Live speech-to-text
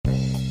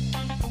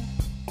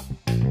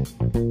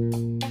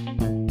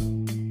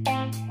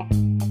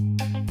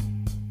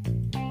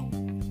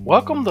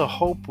Welcome to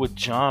Hope with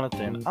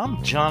Jonathan.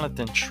 I'm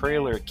Jonathan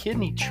Traylor, a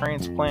kidney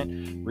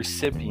transplant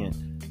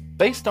recipient.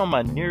 Based on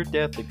my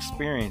near-death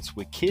experience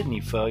with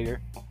kidney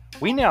failure,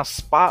 we now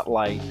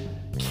spotlight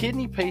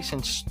kidney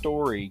patients'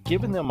 story,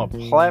 giving them a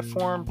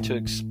platform to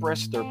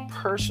express their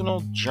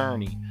personal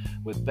journey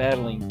with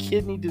battling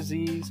kidney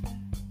disease,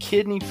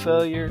 kidney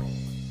failure,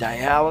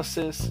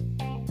 dialysis,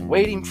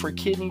 waiting for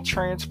kidney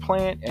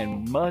transplant,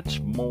 and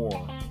much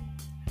more.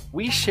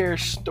 We share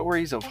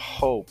stories of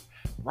hope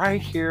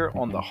right here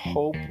on the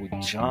Hope with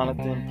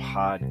Jonathan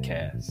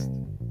podcast.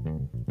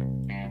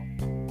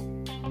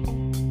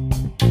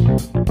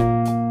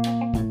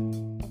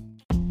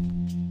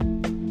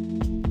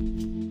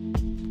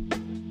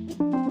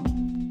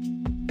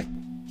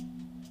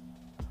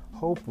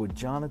 Hope with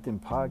Jonathan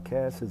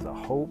podcast is a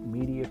Hope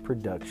Media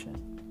production.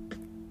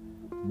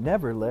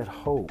 Never let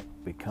hope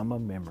become a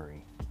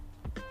memory.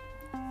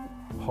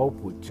 Hope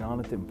with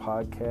Jonathan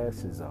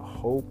podcast is a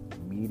Hope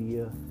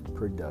Media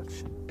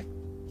production.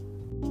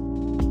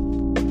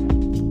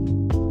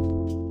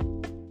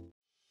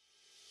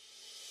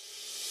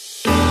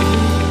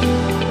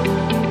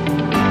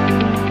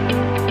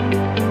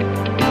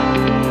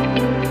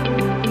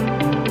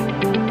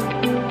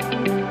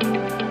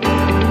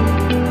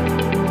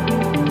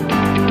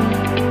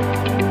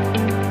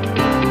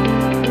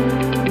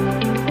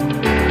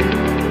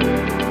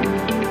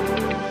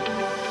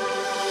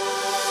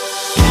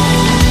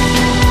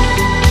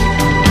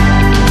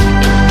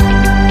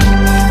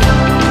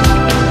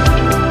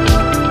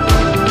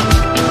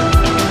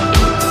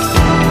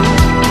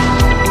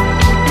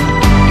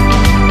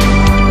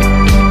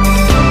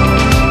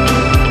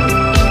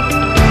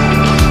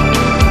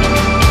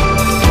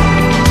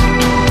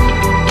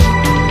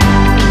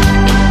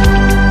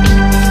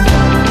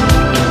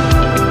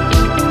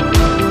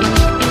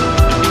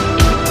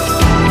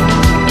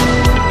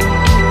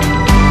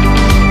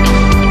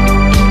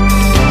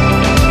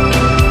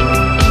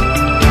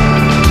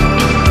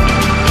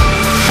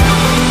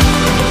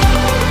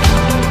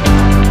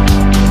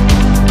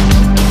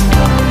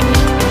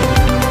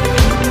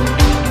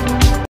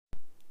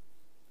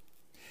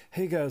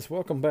 Hey guys,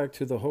 welcome back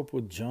to the Hope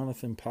with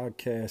Jonathan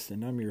podcast,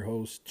 and I'm your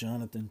host,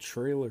 Jonathan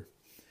Traylor.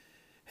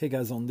 Hey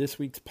guys, on this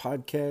week's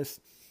podcast,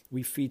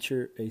 we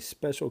feature a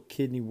special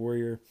kidney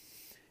warrior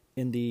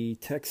in the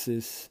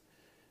Texas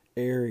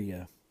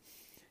area,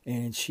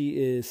 and she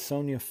is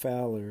Sonia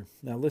Fowler.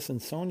 Now listen,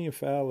 Sonia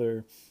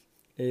Fowler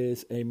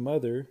is a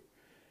mother,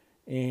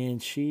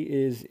 and she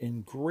is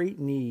in great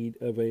need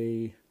of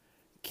a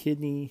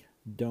kidney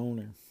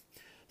donor.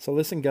 So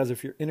listen, guys,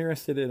 if you're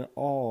interested at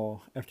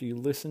all, after you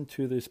listen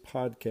to this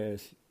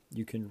podcast,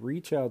 you can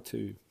reach out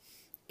to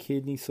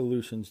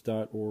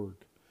kidneysolutions.org.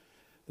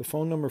 The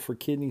phone number for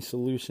Kidney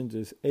Solutions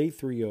is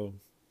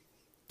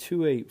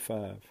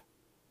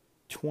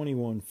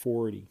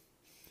 830-285-2140.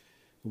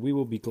 We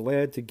will be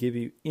glad to give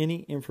you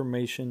any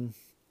information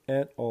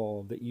at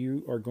all that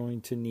you are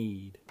going to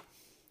need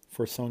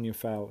for Sonia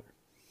Fowler.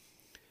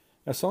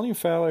 Now, Sonia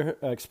Fowler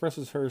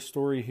expresses her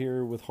story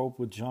here with Hope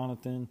with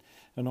Jonathan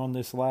and on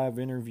this live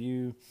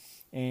interview,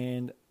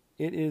 and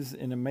it is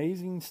an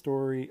amazing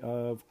story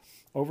of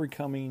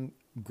overcoming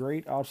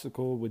great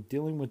obstacle with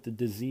dealing with the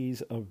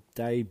disease of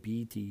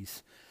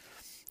diabetes.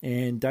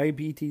 And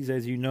diabetes,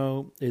 as you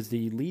know, is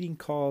the leading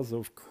cause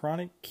of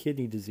chronic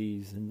kidney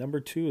disease, and number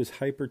 2 is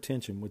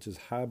hypertension, which is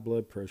high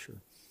blood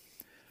pressure.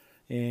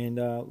 And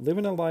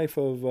living a life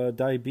of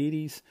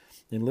diabetes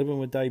and living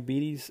with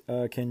diabetes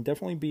can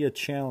definitely be a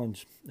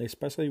challenge,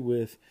 especially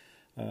with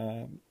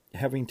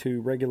having to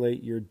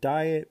regulate your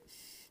diet,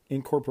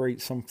 incorporate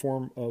some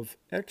form of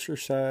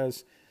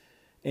exercise,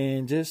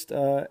 and just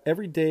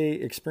everyday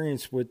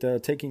experience with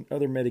taking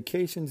other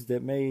medications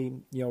that may,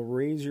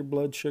 raise your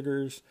blood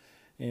sugars,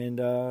 and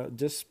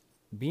just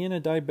being a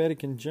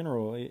diabetic in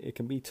general, it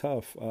can be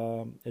tough.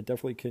 It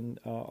definitely can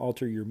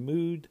alter your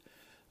mood.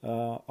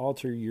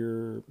 Alter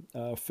your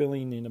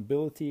feeling and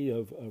ability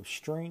of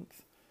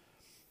strength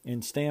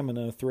and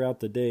stamina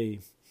throughout the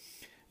day.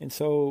 And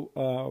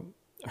so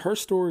her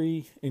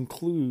story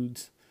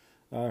includes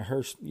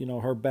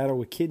her battle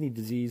with kidney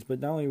disease, but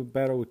not only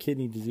battle with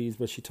kidney disease,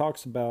 but she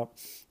talks about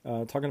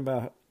talking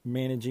about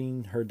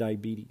managing her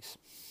diabetes.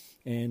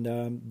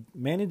 And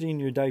managing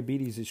your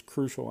diabetes is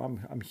crucial.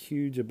 I'm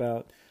huge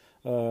about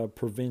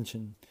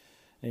prevention.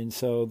 And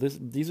so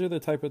these are the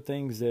type of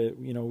things that,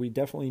 we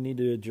definitely need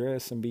to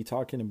address and be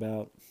talking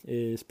about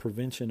is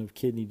prevention of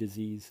kidney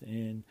disease.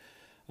 And,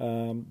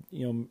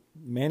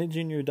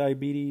 managing your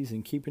diabetes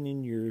and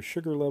keeping your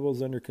sugar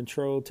levels under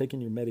control, taking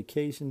your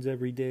medications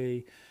every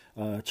day,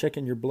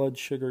 checking your blood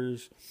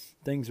sugars,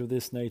 things of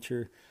this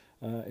nature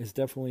is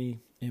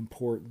definitely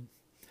important.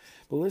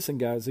 But listen,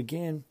 guys,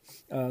 again,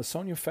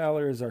 Sonia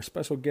Fowler is our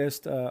special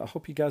guest. I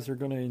hope you guys are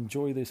going to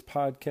enjoy this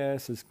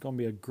podcast. It's going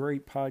to be a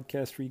great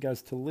podcast for you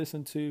guys to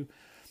listen to.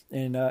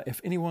 And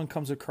if anyone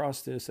comes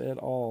across this at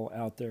all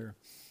out there,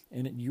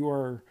 and you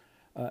are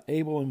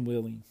able and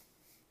willing,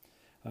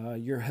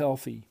 you're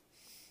healthy,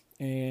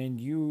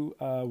 and you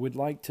would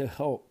like to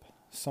help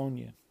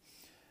Sonia.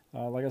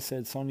 Like I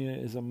said, Sonia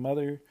is a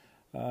mother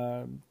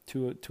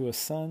to a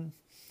son,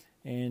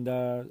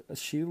 and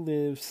she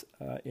lives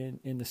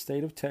in the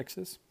state of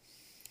Texas.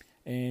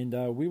 And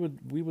we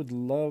would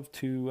love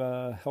to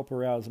help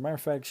her out. As a matter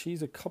of fact,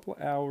 she's a couple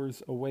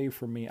hours away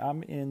from me.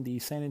 I'm in the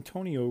San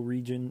Antonio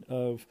region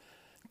of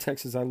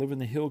Texas. I live in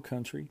the hill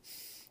country,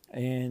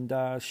 and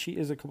she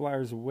is a couple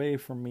hours away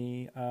from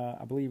me.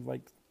 I believe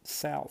like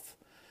south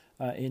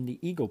in the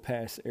Eagle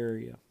Pass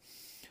area.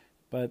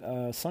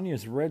 But Sonia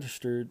is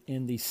registered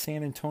in the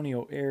San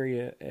Antonio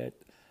area at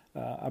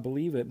I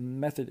believe at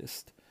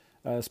Methodist,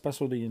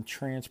 specialty in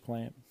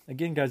transplant.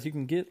 Again, guys, you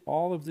can get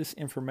all of this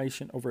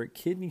information over at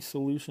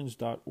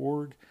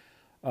kidneysolutions.org.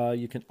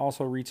 You can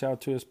also reach out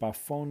to us by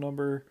phone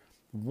number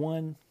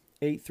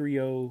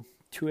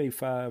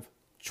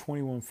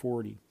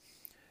 1-830-285-2140.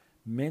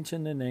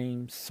 Mention the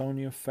name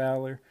Sonia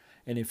Fowler,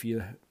 and if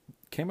you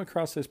came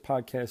across this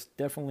podcast,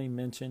 definitely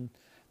mention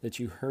that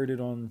you heard it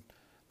on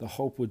the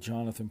Hope with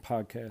Jonathan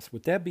podcast.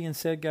 With that being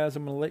said, guys,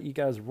 I'm going to let you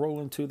guys roll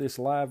into this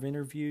live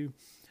interview.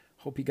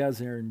 Hope you guys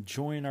are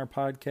enjoying our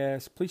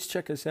podcast. Please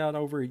check us out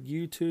over at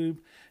YouTube,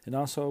 and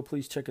also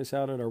please check us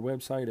out at our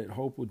website at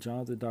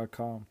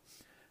hopewithjonathan.com.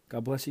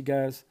 God bless you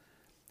guys.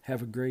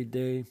 Have a great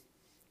day.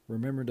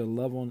 Remember to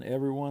love on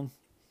everyone,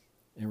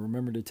 and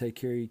remember to take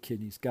care of your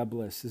kidneys. God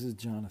bless. This is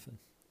Jonathan.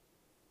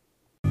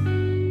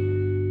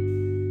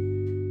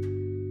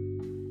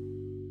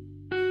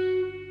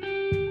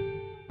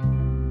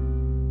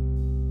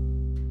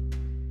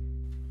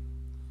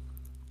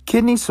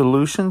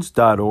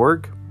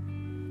 kidneysolutions.org,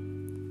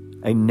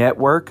 a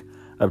network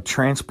of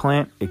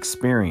transplant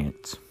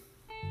experience.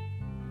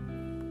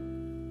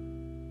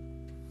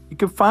 You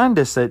can find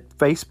us at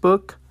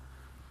Facebook,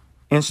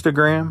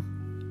 Instagram,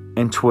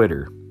 and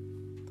Twitter.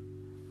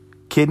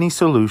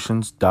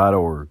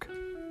 kidneysolutions.org.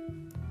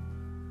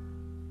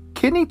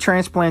 Kidney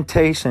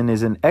transplantation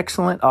is an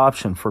excellent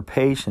option for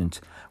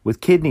patients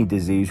with kidney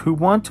disease who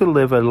want to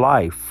live a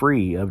life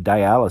free of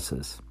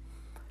dialysis.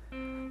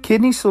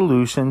 Kidney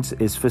Solutions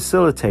is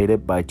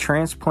facilitated by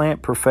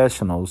transplant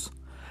professionals,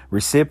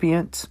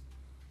 recipients,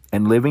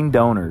 and living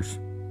donors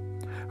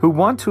who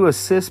want to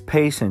assist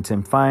patients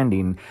in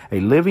finding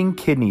a living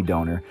kidney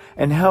donor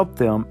and help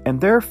them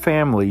and their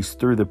families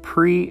through the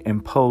pre-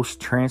 and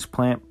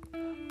post-transplant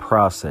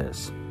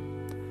process.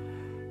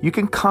 You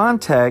can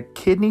contact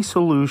Kidney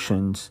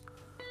Solutions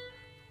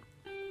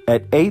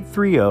at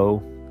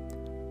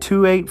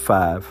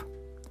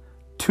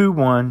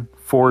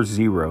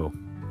 830-285-2140.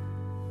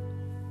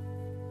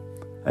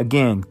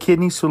 Again,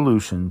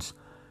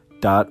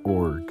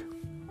 kidneysolutions.org,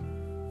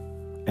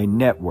 a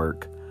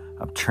network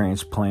of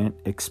transplant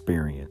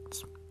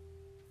experience.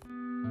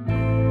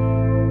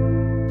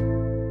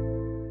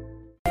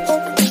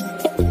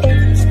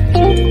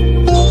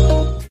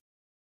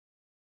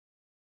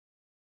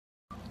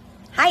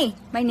 Hi,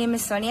 my name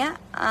is Sonia.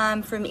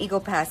 I'm from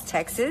Eagle Pass,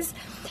 Texas,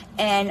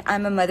 and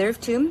I'm a mother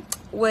of two.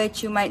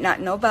 What you might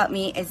not know about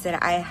me is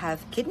that I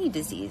have kidney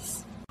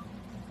disease.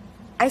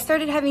 I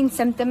started having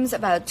symptoms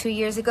about 2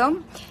 years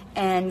ago,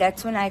 and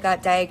that's when I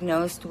got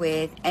diagnosed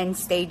with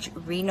end-stage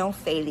renal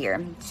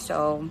failure.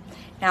 So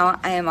now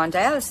I am on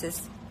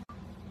dialysis.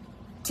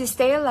 To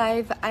stay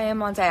alive, I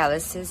am on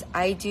dialysis.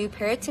 I do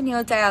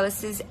peritoneal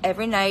dialysis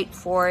every night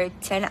for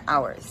 10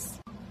 hours.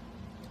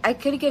 I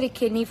could get a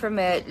kidney from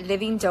a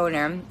living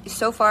donor.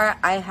 So far,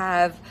 I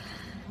have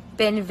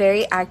been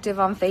very active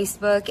on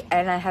Facebook,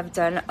 and I have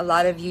done a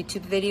lot of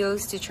YouTube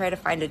videos to try to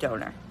find a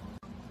donor.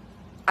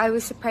 I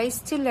was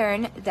surprised to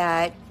learn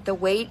that the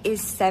wait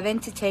is 7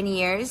 to 10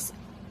 years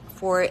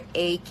for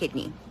a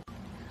kidney.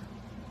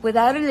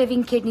 Without a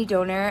living kidney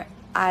donor,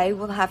 I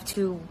will have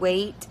to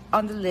wait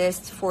on the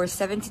list for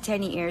 7 to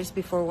 10 years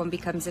before one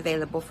becomes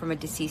available from a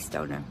deceased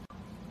donor.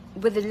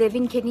 With a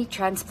living kidney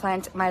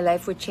transplant, my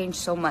life would change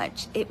so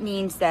much. It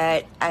means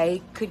that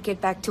I could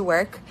get back to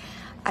work.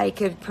 I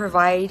could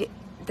provide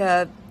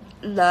the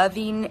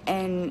loving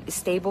and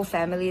stable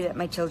family that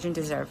my children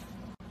deserve.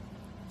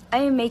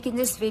 I am making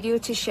this video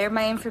to share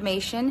my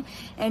information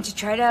and to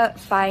try to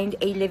find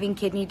a living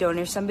kidney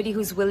donor, somebody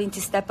who's willing to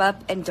step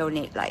up and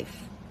donate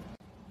life.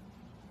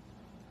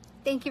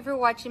 Thank you for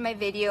watching my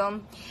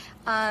video.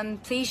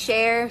 Please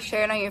share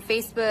it on your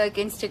Facebook,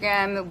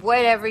 Instagram,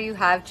 whatever you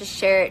have, just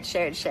share it.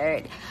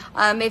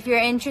 If you're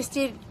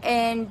interested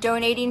in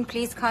donating,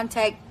 please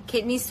contact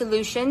Kidney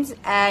Solutions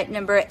at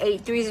number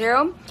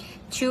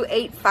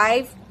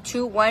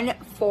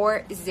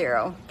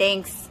 830-285-2140.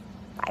 Thanks.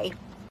 Bye.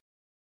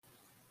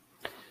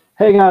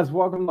 Hey guys,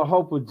 welcome to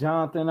Hope with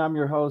Jonathan. I'm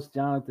your host,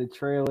 Jonathan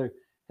Traylor.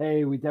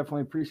 Hey, we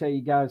definitely appreciate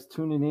you guys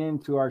tuning in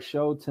to our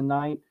show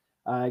tonight.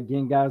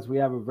 Again, guys, we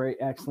have a very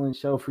excellent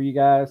show for you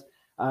guys.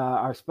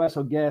 Our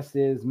special guest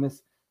is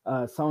Miss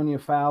Sonia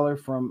Fowler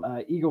from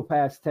Eagle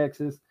Pass,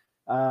 Texas.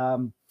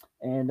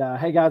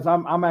 Hey guys,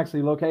 I'm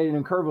actually located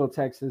in Kerrville,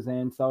 Texas,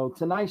 and so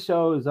tonight's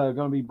show is going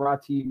to be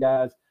brought to you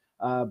guys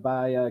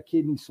by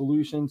Kidney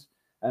Solutions,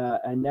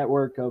 a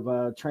network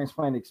of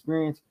transplant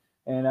experience.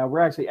 And we're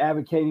actually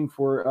advocating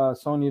for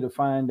Sonia to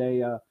find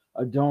a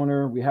a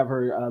donor. We have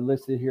her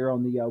listed here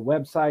on the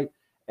website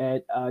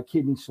at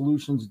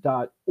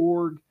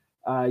kidneysolutions.org.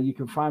 You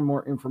can find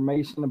more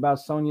information about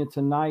Sonia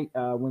tonight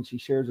when she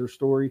shares her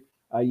story.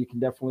 You can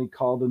definitely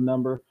call the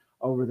number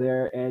over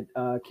there at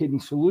Kidney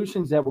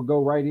Solutions. That will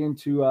go right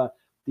into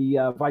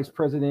the Vice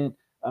President,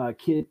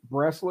 Kit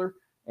Bressler,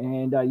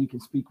 and you can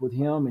speak with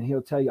him and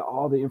he'll tell you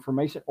all the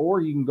information.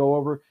 Or you can go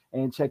over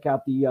and check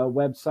out the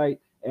website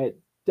at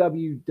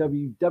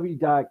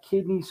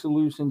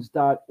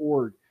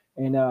www.kidneysolutions.org.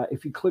 And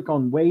if you click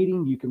on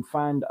waiting, you can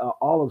find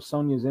all of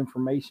Sonia's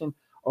information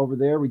over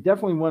there. We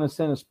definitely want to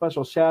send a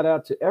special shout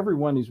out to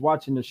everyone who's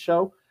watching the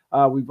show.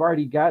 We've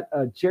already got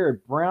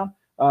Jared Brown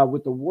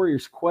with the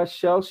Warriors Quest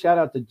show. Shout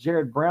out to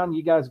Jared Brown.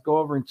 You guys go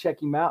over and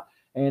check him out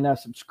and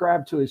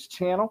subscribe to his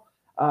channel.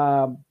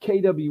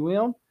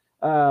 KWM,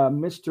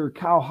 Mr.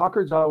 Kyle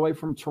Hawkins, all the way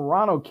from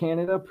Toronto,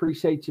 Canada.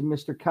 Appreciate you,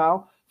 Mr.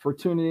 Kyle, for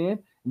tuning in.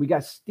 We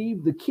got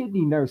Steve the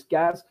Kidney Nurse,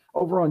 guys,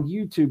 over on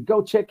YouTube.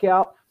 Go check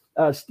out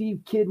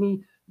Steve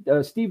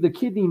the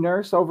Kidney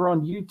Nurse over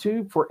on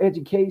YouTube for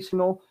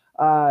educational,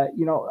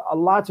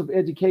 lots of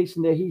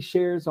education that he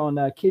shares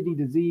on kidney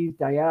disease,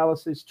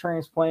 dialysis,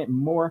 transplant, and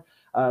more.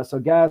 So,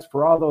 guys,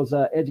 for all those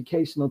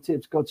educational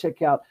tips, go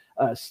check out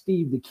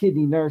Steve the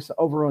Kidney Nurse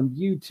over on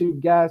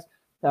YouTube, guys.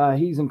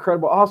 He's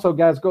incredible. Also,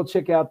 guys, go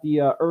check out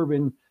the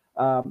Urban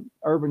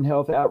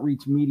Health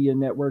Outreach Media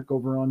Network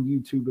over on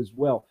YouTube as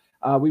well.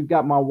 We've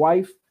got my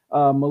wife,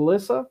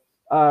 Melissa,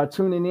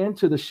 tuning in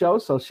to the show.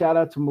 So shout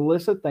out to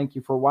Melissa. Thank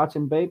you for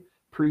watching, babe.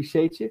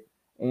 Appreciate you.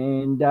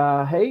 And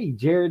hey,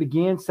 Jared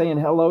again saying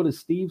hello to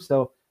Steve.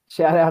 So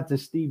shout out to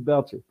Steve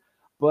Belcher.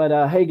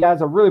 But hey,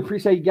 guys, I really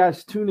appreciate you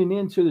guys tuning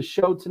in to the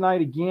show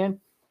tonight again.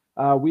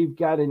 We've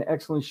got an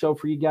excellent show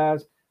for you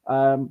guys.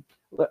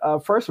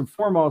 First and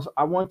foremost,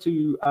 I want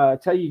to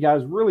tell you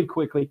guys really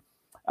quickly,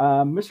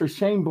 Mr.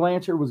 Shane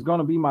Blanchard was going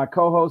to be my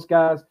co-host,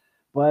 guys.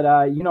 But,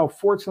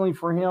 fortunately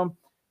for him,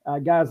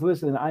 guys,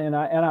 listen,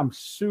 I'm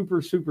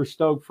super, super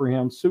stoked for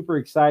him, super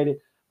excited.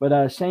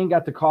 But Shane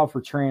got the call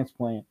for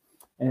transplant.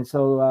 And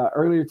so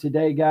earlier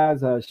today,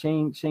 guys,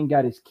 Shane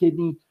got his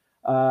kidney,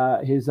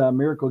 his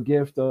miracle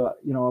gift,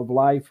 of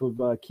life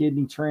of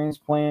kidney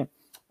transplant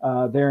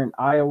there in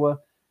Iowa.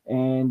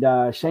 And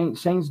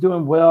Shane's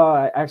doing well.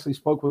 I actually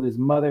spoke with his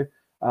mother.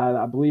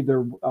 I believe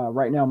they're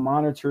right now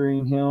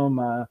monitoring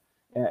him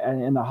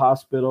in the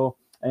hospital.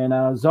 And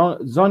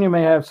Zonia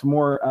may have some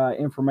more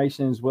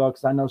information as well,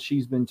 because I know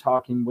she's been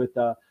talking with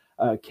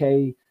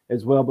Kay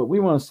as well. But we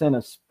want to send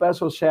a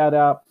special shout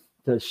out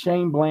to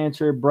Shane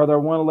Blanchard. Brother, I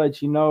want to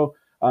let you know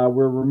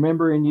we're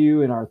remembering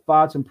you, and our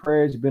thoughts and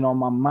prayers have been on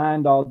my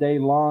mind all day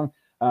long.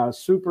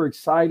 Super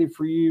excited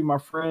for you, my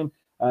friend,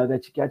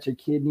 that you got your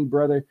kidney,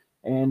 brother.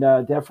 And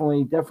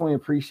definitely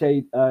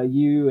appreciate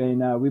you.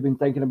 And we've been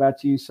thinking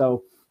about you.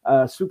 So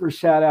super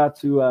shout out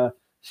to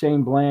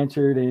Shane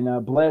Blanchard,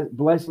 and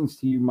blessings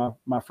to you,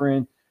 my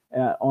friend,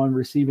 on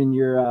receiving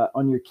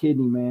on your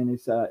kidney, man.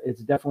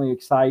 It's definitely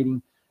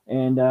exciting,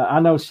 and I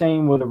know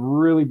Shane would have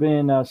really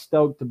been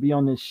stoked to be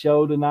on this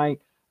show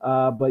tonight,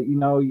 but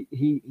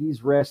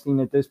he's resting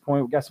at this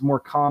point. We got some more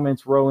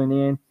comments rolling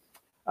in,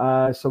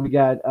 so we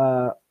got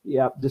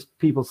just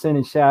people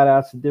sending shout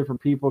outs to different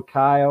people,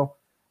 Kyle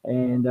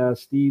and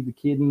Steve the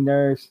Kidney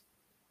Nurse,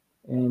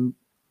 and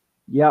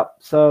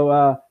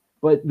so.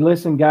 But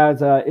listen,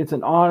 guys, it's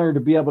an honor to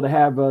be able to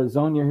have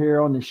Zonia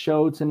here on the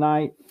show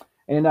tonight.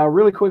 And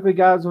really quickly,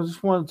 guys, I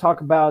just want to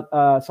talk about,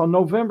 so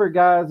November,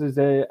 guys, is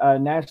a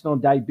National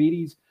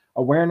Diabetes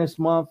Awareness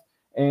Month.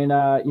 And,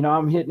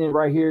 I'm hitting it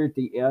right here at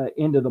the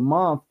end of the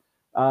month.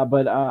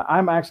 But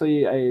I'm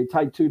actually a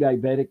type 2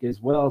 diabetic as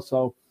well.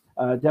 So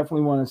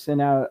definitely want to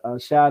send out a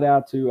shout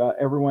out to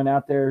everyone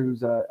out there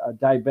who's a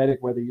diabetic,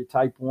 whether you're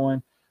type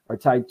 1 or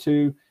type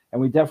 2. And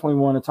we definitely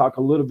want to talk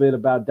a little bit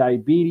about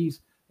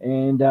diabetes,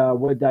 and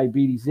what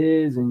diabetes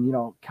is, and,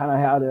 kind of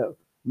how to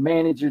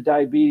manage your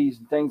diabetes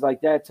and things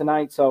like that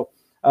tonight. So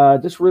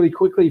just really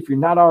quickly, if you're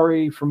not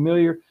already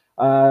familiar,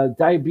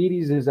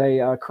 diabetes is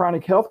a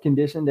chronic health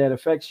condition that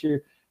affects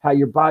how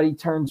your body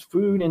turns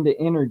food into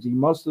energy.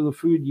 Most of the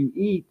food you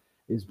eat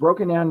is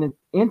broken down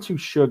into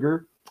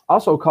sugar,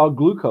 also called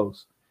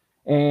glucose,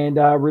 and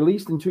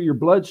released into your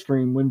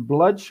bloodstream. When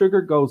blood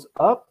sugar goes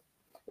up,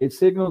 it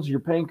signals your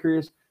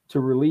pancreas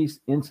to release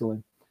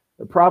insulin.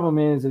 The problem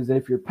is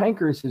if your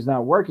pancreas is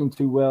not working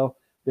too well,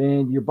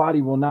 then your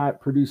body will not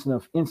produce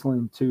enough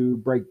insulin to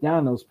break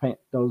down those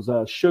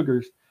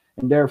sugars,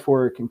 and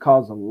therefore it can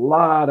cause a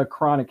lot of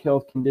chronic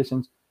health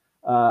conditions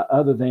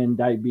other than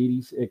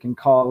diabetes. It can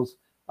cause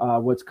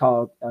what's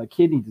called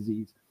kidney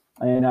disease.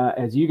 And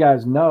as you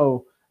guys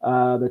know,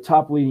 the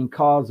top leading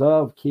cause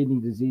of kidney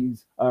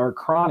disease or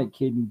chronic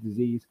kidney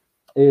disease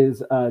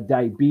is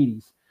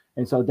diabetes.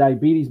 And so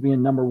diabetes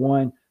being number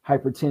one,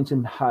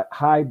 hypertension,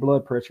 high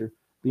blood pressure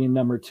being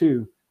number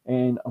two.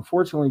 And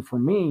unfortunately for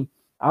me,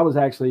 I was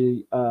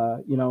actually,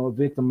 a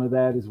victim of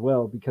that as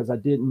well, because I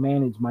didn't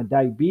manage my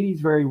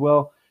diabetes very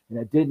well, and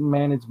I didn't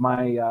manage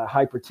my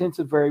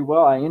hypertensive very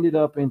well. I ended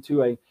up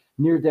into a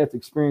near-death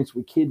experience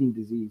with kidney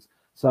disease.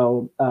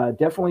 So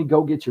definitely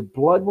go get your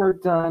blood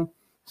work done.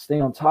 Stay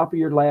on top of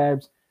your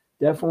labs.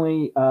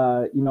 Definitely,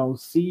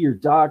 see your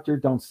doctor.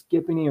 Don't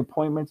skip any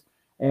appointments,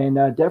 and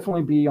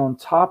definitely be on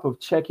top of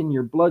checking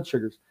your blood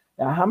sugars.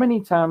 Now, how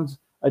many times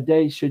a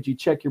day should you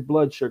check your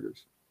blood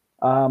sugars?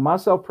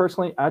 Myself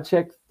personally, I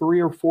check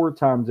 3 or 4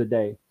 times a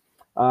day.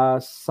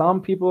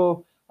 Some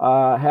people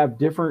have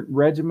different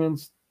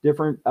regimens,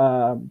 different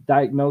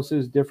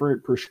diagnoses,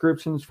 different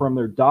prescriptions from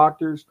their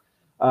doctors.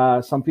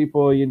 Some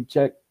people you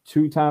check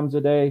 2 times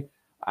a day.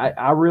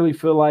 I really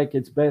feel like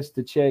it's best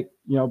to check,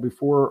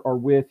 before or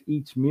with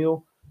each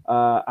meal.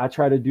 I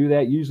try to do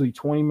that usually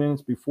 20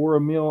 minutes before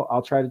a meal.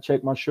 I'll try to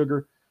check my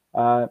sugar,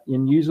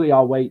 and usually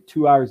I'll wait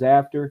 2 hours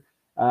after,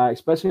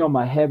 especially on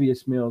my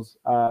heaviest meals.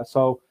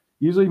 So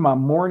usually my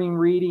morning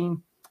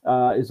reading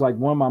is like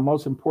one of my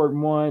most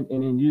important one,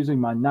 and then usually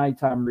my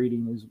nighttime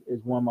reading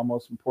is one of my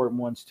most important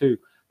ones too.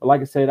 But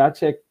like I said, I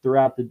check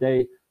throughout the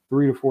day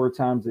 3 to 4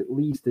 times at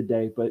least a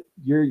day. But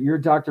your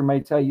doctor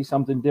may tell you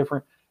something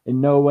different. In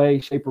no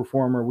way, shape, or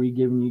form are we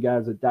giving you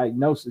guys a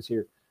diagnosis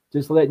here.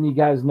 Just letting you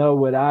guys know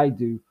what I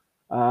do.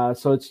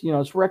 So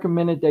it's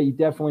recommended that you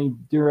definitely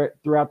do it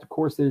throughout the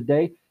course of the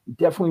day. You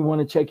definitely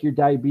want to check your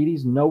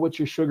diabetes, know what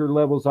your sugar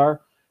levels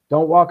are.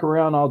 Don't walk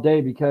around all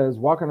day, because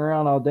walking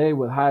around all day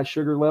with high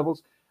sugar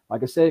levels,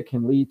 like I said,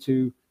 can lead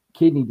to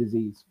kidney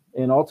disease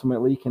and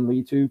ultimately can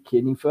lead to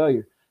kidney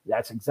failure.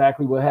 That's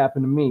exactly what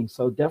happened to me.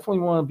 So definitely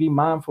want to be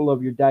mindful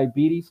of your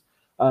diabetes.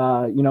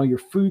 Your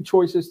food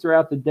choices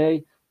throughout the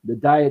day. The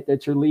diet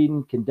that you're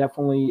leading can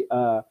definitely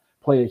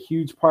play a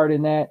huge part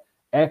in that.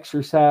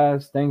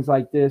 Exercise, things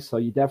like this. So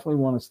you definitely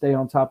want to stay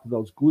on top of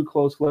those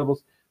glucose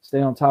levels,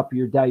 stay on top of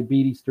your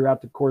diabetes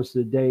throughout the course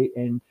of the day.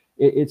 And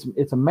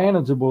it's a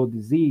manageable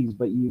disease,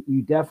 but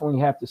you definitely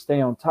have to stay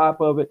on top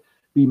of it,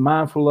 be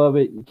mindful of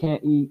it. You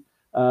can't eat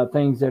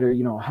things that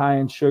are, high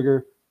in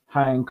sugar,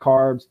 high in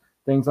carbs,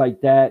 things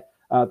like that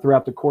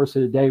throughout the course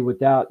of the day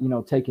without,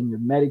 taking your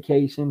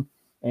medication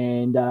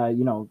and,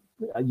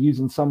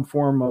 using some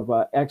form of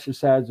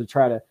exercise to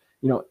try to,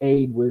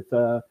 aid with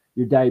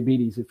your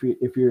diabetes.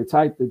 If you're a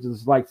type that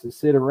just likes to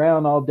sit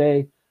around all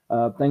day,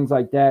 things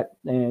like that,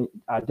 and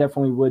I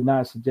definitely would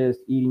not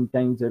suggest eating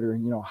things that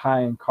are,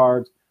 high in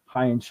carbs,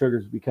 high in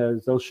sugars,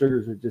 because those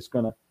sugars are just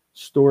going to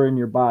store in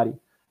your body.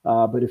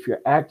 But if you're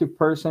an active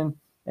person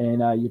and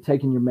you're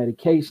taking your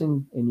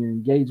medication and you're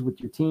engaged with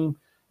your team,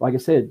 like I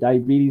said,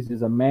 diabetes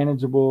is a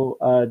manageable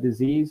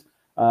disease.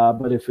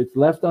 But if it's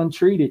left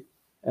untreated,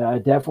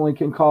 definitely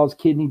can cause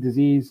kidney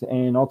disease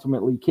and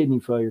ultimately kidney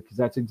failure, because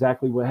that's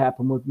exactly what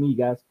happened with me,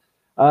 guys.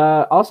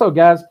 Also,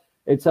 guys,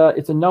 it's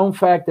a known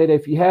fact that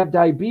if you have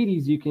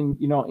diabetes, you can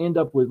end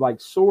up with like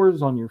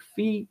sores on your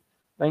feet,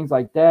 things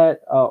like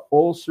that,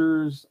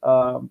 ulcers,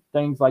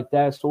 things like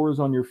that, sores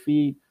on your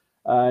feet.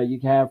 You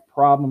can have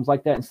problems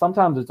like that, and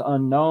sometimes it's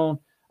unknown.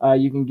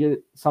 You can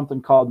get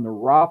something called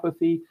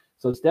neuropathy.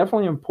 So it's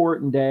definitely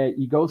important that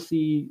you go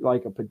see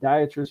like a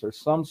podiatrist or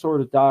some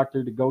sort of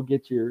doctor to go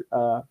get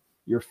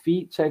your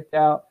feet checked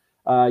out.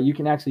 You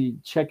can actually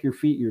check your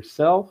feet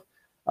yourself.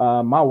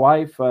 My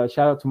wife, shout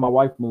out to my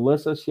wife,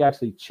 Melissa. She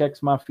actually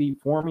checks my feet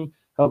for me,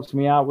 helps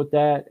me out with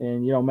that.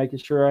 And, making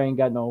sure I ain't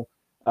got no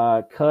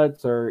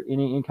cuts or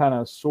any kind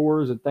of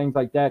sores and things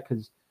like that.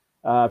 Because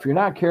if you're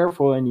not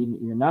careful and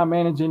you're not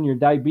managing your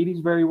diabetes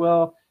very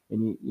well,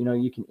 and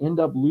you can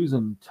end up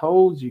losing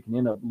toes, you can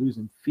end up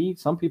losing feet.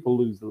 Some people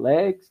lose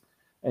legs.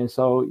 And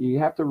so you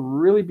have to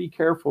really be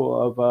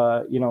careful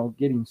of,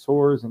 getting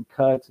sores and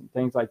cuts and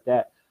things like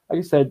that. Like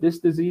I said, this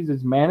disease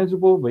is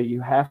manageable, but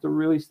you have to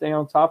really stay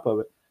on top of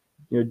it.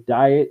 Your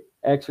diet,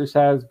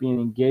 exercise, being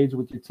engaged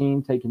with your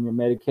team, taking your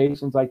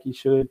medications like you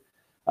should,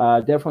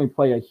 definitely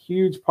play a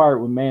huge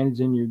part with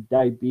managing your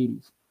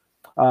diabetes.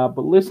 But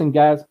listen,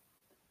 guys,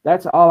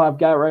 that's all I've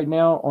got right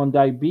now on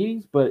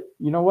diabetes. But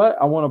you know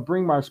what? I want to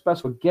bring my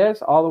special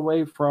guest all the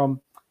way from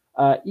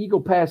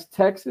Eagle Pass,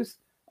 Texas,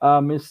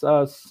 Miss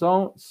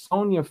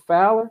Sonia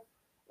Fowler.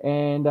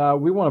 And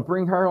we want to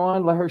bring her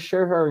on, let her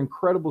share her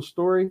incredible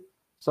story.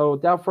 So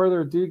without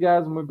further ado,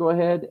 guys, I'm going to go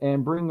ahead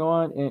and bring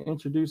on and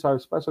introduce our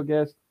special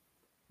guest.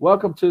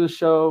 Welcome to the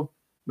show,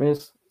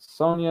 Miss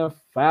Sonia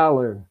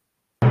Fowler.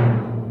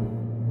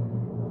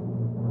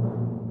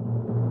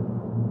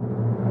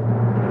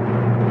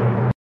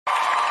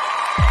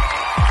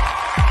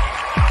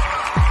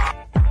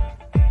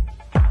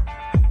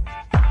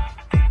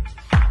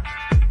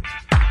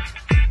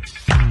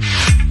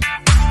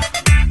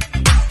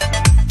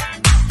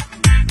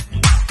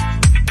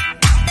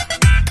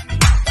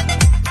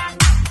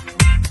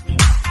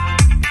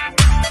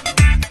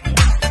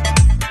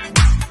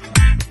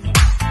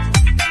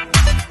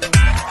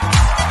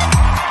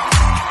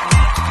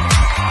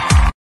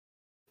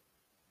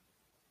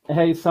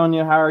 Hey,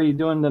 Sonia, how are you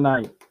doing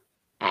tonight?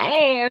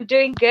 Hey, I'm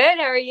doing good.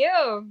 How are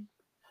you?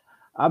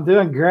 I'm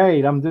doing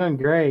great.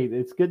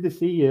 It's good to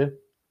see you.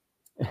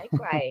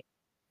 Likewise.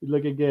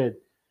 Looking good.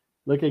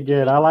 Looking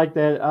good. I like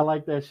that. I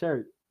like that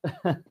shirt.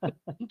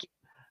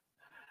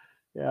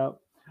 Yeah.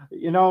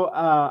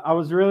 I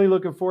was really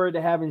looking forward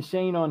to having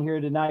Shane on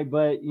here tonight,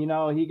 but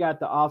he got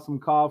the awesome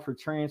call for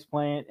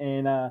transplant.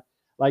 And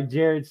like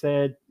Jared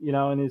said,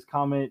 in his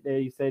comment,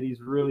 he said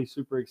he's really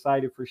super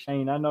excited for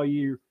Shane. I know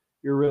you're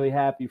really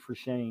happy for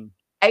Shane.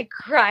 I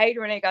cried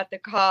when I got the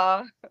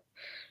call.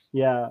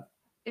 Yeah,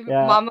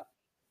 yeah, Mama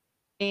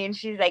and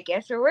she's like,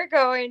 "Guess where we're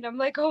going?" I'm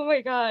like, "Oh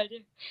my god!"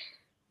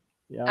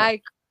 yeah,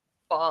 I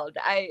bawled.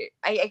 I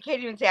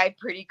can't even say I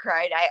pretty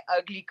cried. I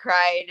ugly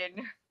cried,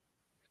 and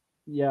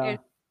yeah, it,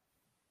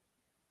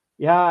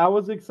 yeah. I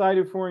was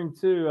excited for him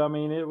too. I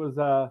mean, it was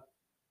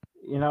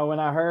when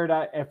I heard,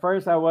 at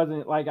first I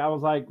wasn't like, I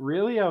was like,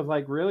 really? I was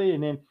like, really?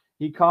 And then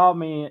he called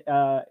me,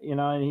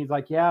 and he's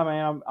like, yeah,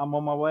 man, I'm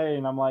on my way.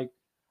 And I'm like,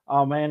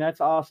 oh man,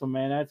 that's awesome,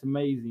 man. That's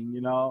amazing.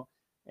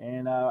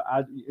 And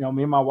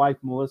me and my wife,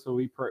 Melissa,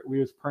 we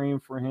was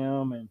praying for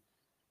him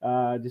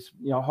and just,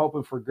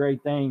 hoping for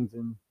great things.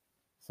 And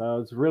so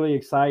it's really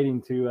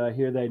exciting to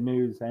hear that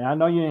news. And I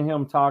know you and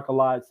him talk a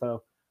lot.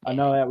 So I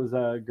know that was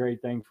a great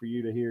thing for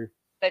you to hear.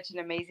 such an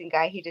amazing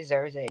guy. He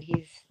deserves it.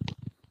 He's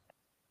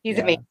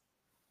Yeah. amazing.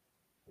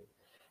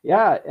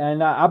 Yeah,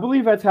 and I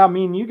believe that's how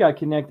me and you got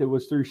connected,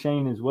 was through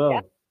Shane as Yep. well.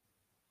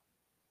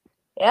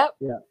 Yep.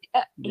 Yeah,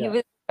 Yep. He yeah.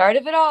 was the start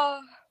of it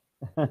all.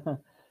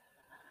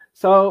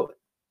 So,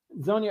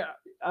 Zonia,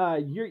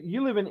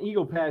 you live in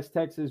Eagle Pass,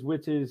 Texas,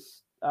 which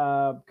is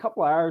a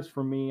couple of hours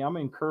from me. I'm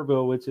in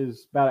Kerrville, which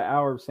is about an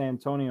hour of San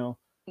Antonio.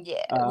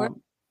 Yeah, we're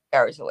Um,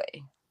 hours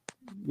away.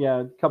 yeah,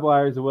 a couple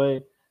hours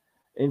away.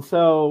 And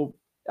so,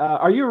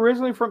 are you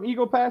originally from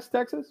Eagle Pass,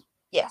 Texas?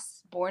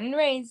 Yes, born and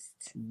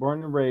raised.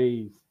 Born and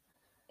raised.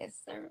 Yes,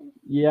 sir.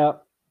 Yeah.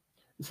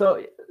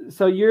 So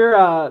you're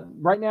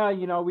right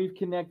now, we've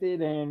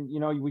connected, and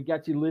we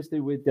got you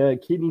listed with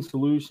Kidney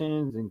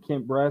Solutions and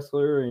Kent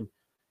Bressler, and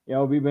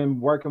we've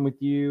been working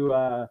with you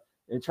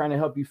and trying to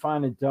help you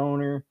find a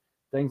donor,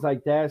 things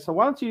like that. So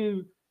why don't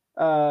you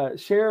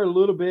share a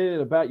little bit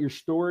about your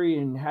story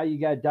and how you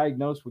got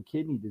diagnosed with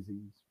kidney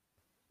disease?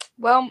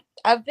 Well,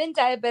 I've been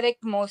diabetic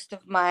most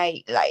of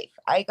my life.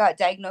 I got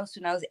diagnosed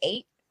when I was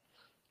 8,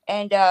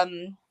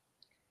 and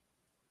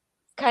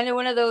kind of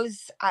one of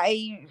those,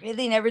 I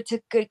really never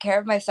took good care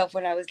of myself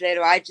when I was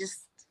little. I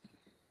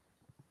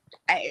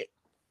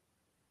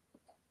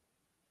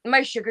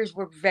my sugars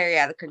were very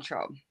out of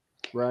control.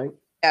 Right.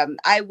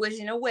 I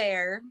wasn't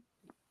aware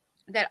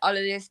that all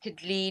of this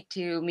could lead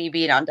to me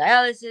being on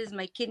dialysis,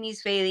 my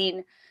kidneys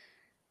failing,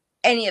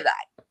 any of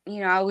that.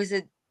 I was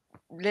a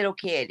little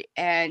kid,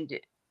 and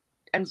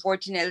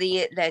unfortunately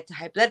it led to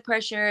high blood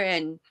pressure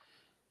and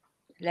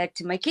led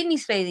to my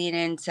kidneys failing.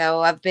 And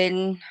so I've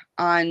been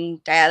on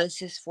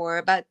dialysis for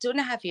about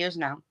 2.5 years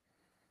now.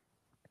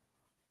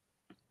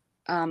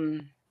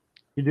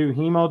 You do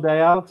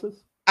hemodialysis?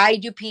 I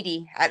do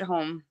PD at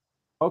home.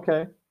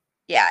 Okay.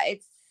 Yeah,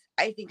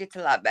 I think it's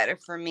a lot better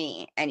for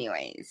me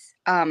anyways.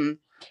 But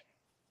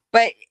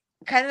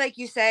kind of like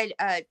you said,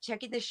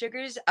 checking the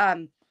sugars,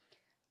 I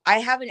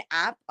have an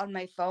app on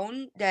my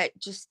phone that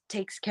just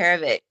takes care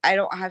of it. I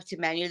don't have to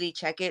manually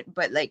check it,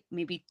 but like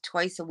maybe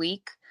twice a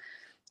week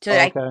so that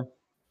I Okay. can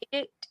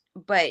it.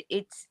 But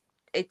it's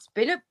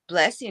been a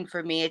blessing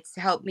for me. It's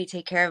helped me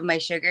take care of my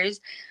sugars.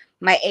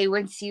 My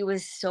A1C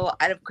was so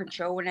out of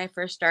control when I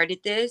first started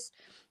this,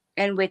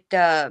 and with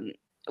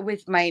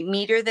my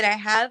meter that I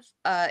have,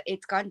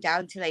 it's gone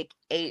down to like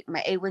 8.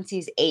 My A1C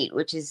is 8,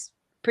 which is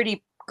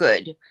pretty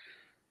good.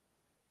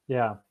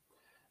 Yeah.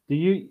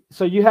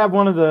 So you have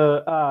one of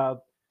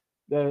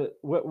the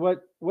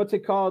what's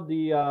it called?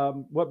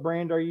 What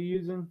brand are you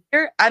using?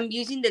 Here, I'm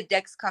using the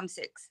Dexcom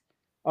 6.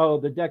 Oh,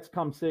 the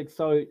Dexcom 6.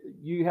 So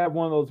you have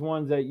one of those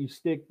ones that you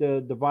stick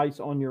the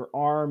device on your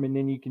arm, and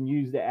then you can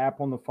use the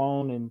app on the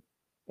phone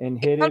and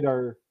hit it,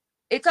 or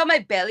It's on my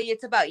belly.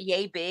 It's about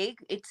yay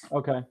big.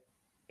 okay.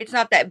 It's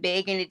not that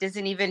big, and it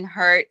doesn't even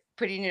hurt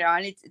putting it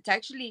on. It's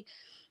actually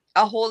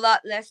a whole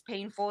lot less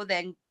painful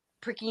than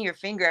pricking your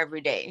finger every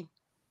day.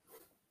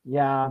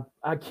 Yeah,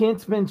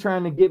 Kent's been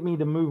trying to get me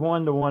to move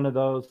on to one of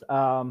those.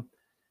 I'm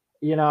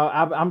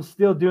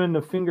still doing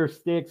the finger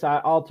sticks. I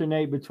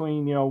alternate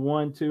between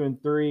 1, 2,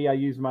 and 3. I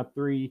use my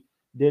 3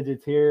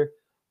 digits here.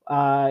 But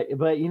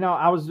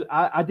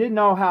I didn't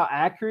know how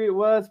accurate it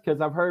was, because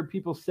I've heard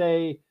people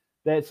say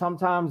that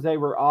sometimes they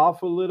were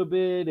off a little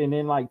bit, and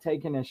then like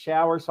taking a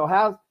shower. So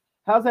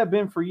how's that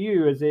been for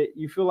you? Is it,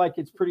 you feel like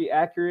it's pretty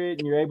accurate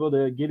and you're able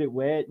to get it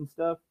wet and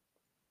stuff?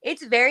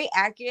 It's very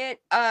accurate.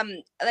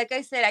 Like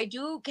I said, I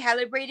do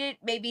calibrate it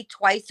maybe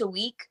twice a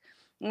week,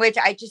 which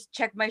I just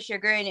check my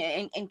sugar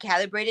and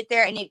calibrate it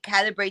there, and it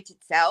calibrates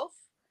itself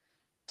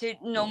to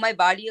know my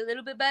body a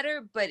little bit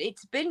better. But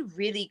it's been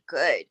really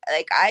good.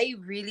 Like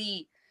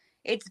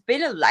it's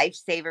been a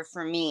lifesaver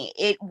for me.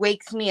 It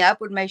wakes me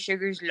up when my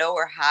sugar's low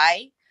or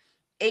high.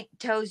 It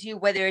tells you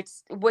whether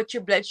it's what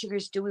your blood sugar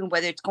is doing,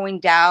 whether it's going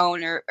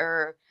down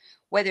or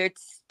whether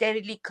it's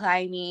steadily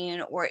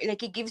climbing, or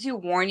like it gives you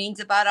warnings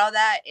about all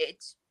that.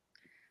 It's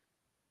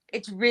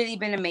really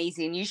been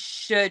amazing. You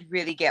should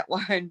really get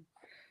one.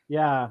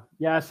 Yeah,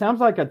 yeah, it sounds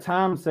like a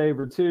time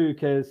saver too,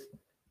 because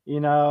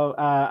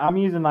I'm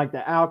using like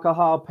the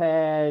alcohol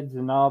pads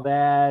and all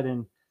that,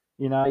 and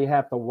you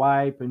have to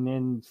wipe and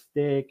then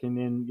stick and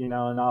then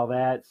and all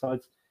that. So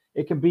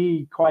it can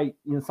be quite,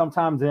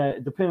 sometimes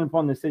depending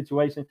upon the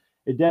situation,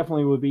 it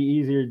definitely would be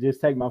easier to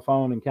just take my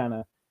phone and kind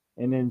of,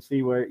 and then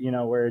see where,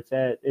 where it's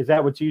at. Is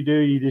that what you do?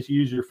 You just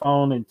use your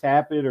phone and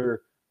tap it,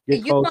 or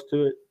get You close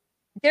to it?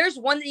 There's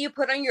one that you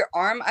put on your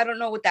arm. I don't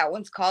know what that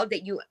one's called.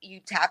 That you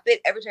tap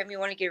it every time you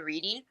want to get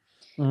reading.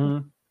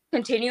 Mm-hmm.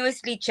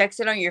 Continuously checks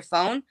it on your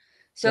phone,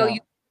 so Yeah.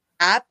 you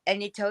app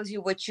and it tells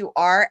you what you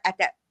are at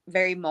that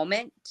very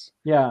moment.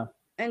 Yeah.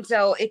 And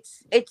so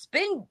it's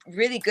been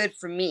really good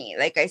for me.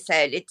 Like I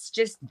said, it's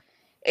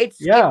giving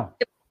Yeah.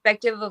 the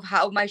perspective of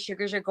how my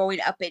sugars are going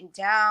up and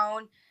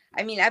down.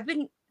 I mean,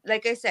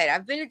 like I said,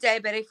 I've been a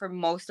diabetic for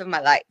most of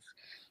my life,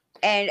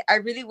 and I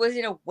really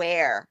wasn't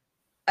aware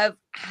of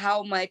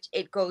how much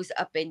it goes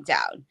up and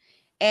down.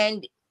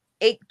 And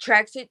it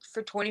tracks it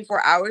for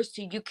 24 hours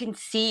so you can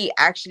see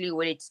actually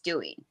what it's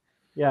doing.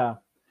 Yeah.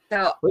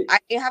 So Wait. I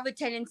have a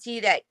tendency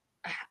that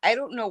I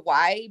don't know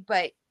why,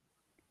 but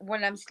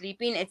when I'm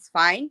sleeping, it's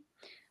fine.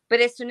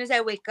 But as soon as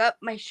I wake up,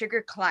 my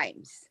sugar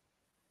climbs.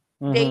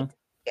 They, Mm-hmm.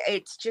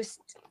 it's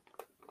just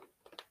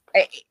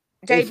I,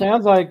 It diabetes.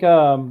 sounds like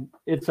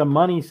it's a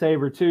money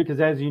saver too, because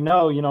as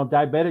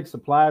diabetic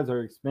supplies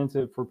are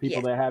expensive for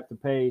people Yes. that have to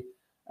pay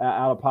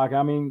out of pocket.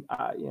 I mean,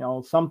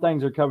 some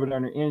things are covered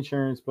under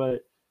insurance,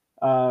 but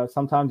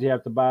sometimes you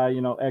have to buy,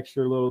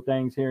 extra little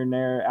things here and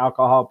there,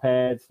 alcohol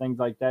pads, things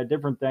like that,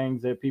 different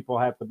things that people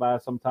have to buy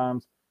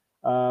sometimes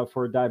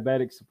for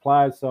diabetic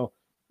supplies. So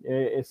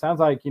it sounds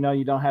like, you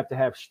don't have to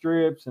have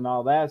strips and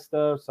all that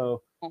stuff.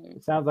 So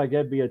it sounds like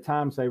that'd be a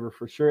time saver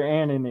for sure,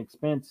 and an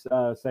expense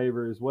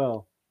saver as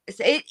well.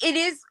 It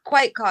is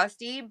quite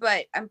costly,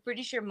 but I'm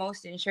pretty sure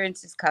most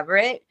insurances cover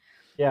it.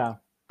 Yeah.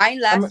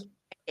 Mine How, lasts 5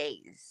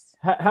 days.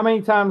 how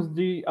many times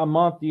a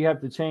month do you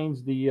have to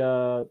change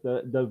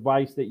the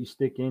device that you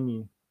stick in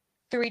you?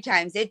 3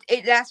 times.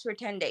 It lasts for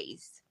 10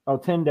 days. Oh,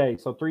 10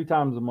 days. So 3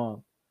 times a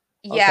month.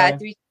 Yeah, Okay.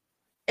 three.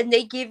 And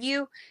they give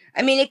you.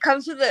 I mean, it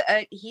comes with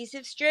an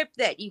adhesive strip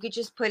that you could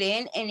just put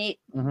in, and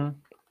Mm-hmm.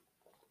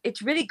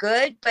 it's really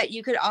good. But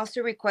you could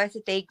also request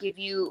that they give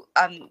you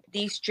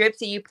these strips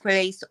that you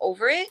place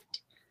over it.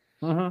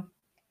 Mm-hmm.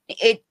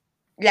 It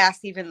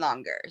lasts even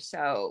longer.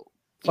 So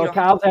you So don't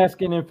have Kyle's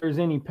asking if there's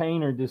any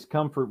pain or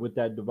discomfort with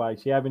that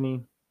device. You have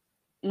any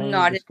pain or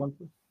not.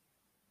 discomfort?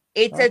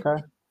 It's a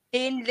Okay.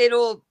 thin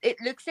little. It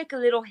looks like a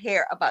little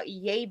hair about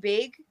yay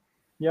big,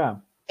 Yeah.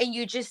 and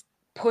you just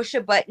push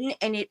a button,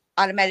 and it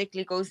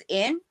automatically goes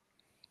in,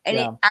 and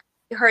it Yeah.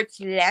 actually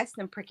hurts less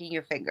than pricking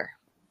your finger.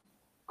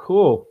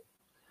 Cool.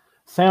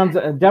 Sounds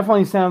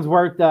definitely sounds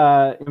worth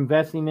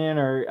investing in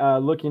or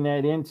looking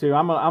at into.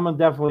 I'm a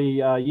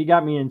definitely you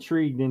got me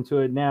intrigued into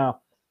it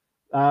now.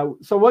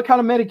 So what kind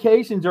of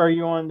medications are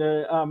you on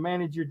to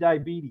manage your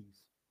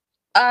diabetes?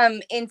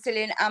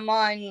 Insulin. I'm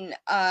on.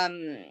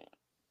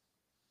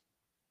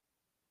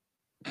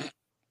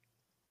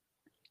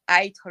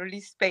 I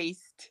totally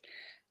spaced.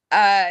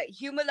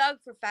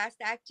 Humalog for fast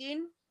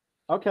acting.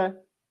 Okay.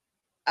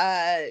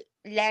 Uh,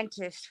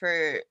 Lantus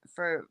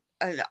for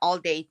an all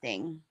day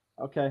thing.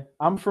 Okay.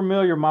 I'm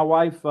familiar. My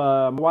wife is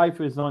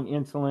on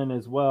insulin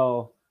as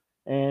well,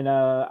 and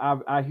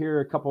I hear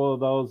a couple of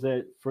those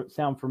that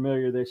sound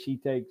familiar that she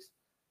takes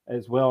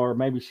as well, or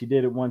maybe she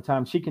did at one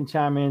time. She can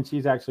chime in.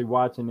 She's actually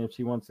watching if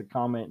she wants to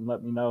comment and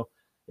let me know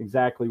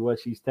exactly what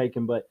she's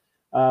taking. But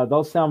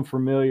those sound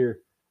familiar.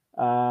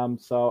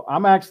 So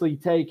I'm actually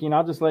taking.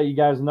 I'll just let you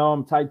guys know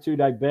I'm type 2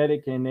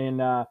 diabetic, and then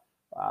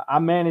I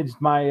managed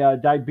my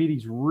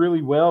diabetes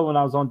really well when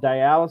I was on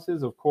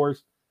dialysis. Of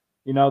course,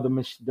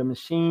 the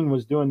machine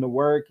was doing the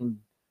work and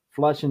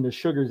flushing the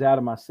sugars out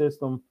of my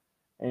system.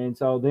 And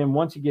so then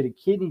once you get a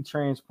kidney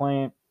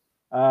transplant,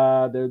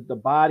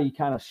 the body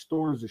kind of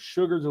stores the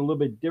sugars a little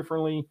bit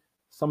differently.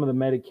 Some of the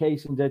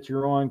medications that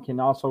you're on can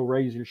also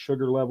raise your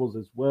sugar levels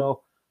as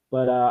well.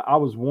 But I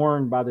was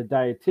warned by the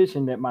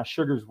dietitian that my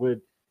sugars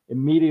would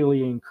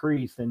immediately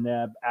increase, and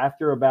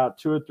after about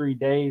 2 or 3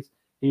 days,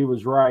 he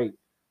was right.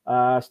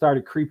 I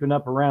started creeping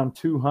up around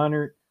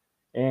 200,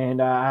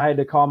 and I had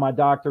to call my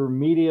doctor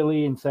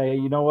immediately and say,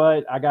 you know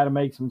what, I got to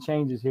make some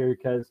changes here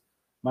because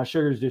my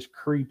sugar's just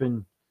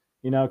creeping,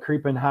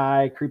 creeping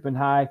high, creeping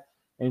high.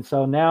 And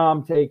so now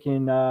I'm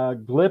taking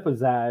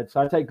glipizide. So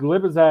I take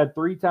glipizide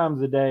 3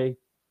 times a day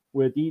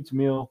with each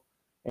meal.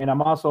 And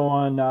I'm also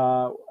on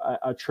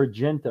a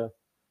Tragenta,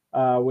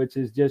 which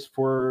is just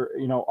for,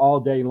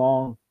 all day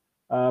long.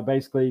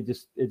 Basically,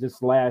 it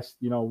just lasts,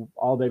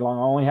 all day long.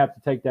 I only have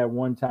to take that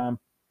one time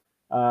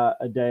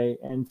a day.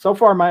 And so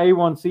far, my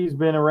A1C has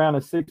been around a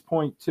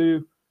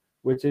 6.2,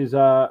 which is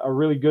a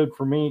really good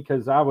for me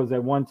because I was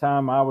at one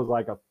time, I was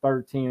like a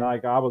 13,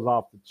 like I was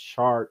off the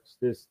charts,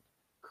 this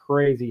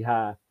crazy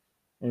high.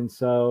 And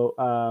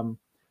so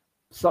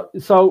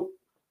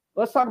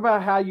let's talk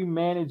about how you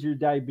manage your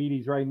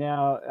diabetes right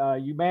now.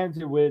 You manage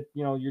it with,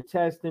 you're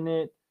testing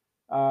it,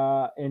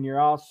 and you're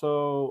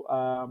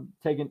also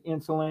taking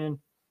insulin.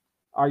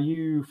 Are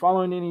you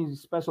following any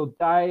special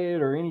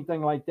diet or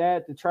anything like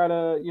that to try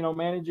to,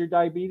 manage your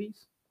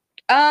diabetes?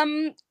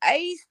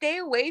 I stay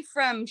away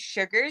from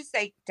sugars,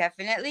 like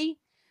definitely.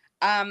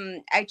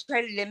 I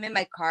try to limit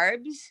my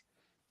carbs.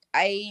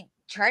 I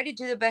try to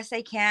do the best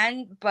I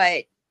can,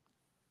 but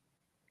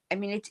I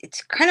mean,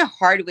 it's kind of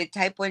hard with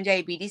type 1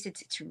 diabetes.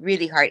 It's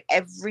really hard.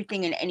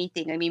 Everything and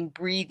anything. I mean,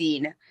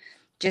 breathing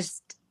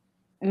just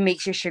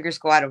makes your sugars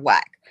go out of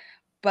whack.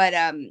 But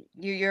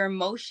your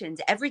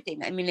emotions,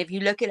 everything. I mean, if you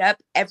look it up,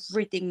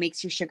 everything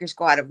makes your sugars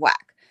go out of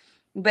whack.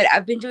 But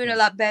I've been doing a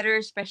lot better,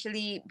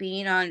 especially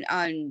being on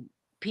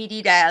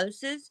PD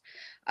dialysis.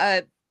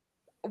 Uh,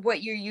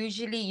 what you're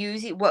usually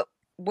using,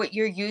 what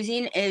you're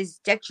using is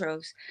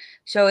dextrose,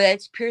 so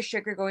that's pure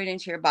sugar going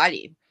into your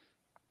body.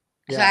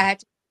 So I Yeah. had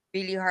to work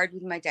really hard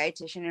with my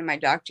dietitian and my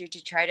doctor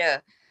to try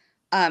to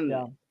um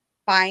Yeah.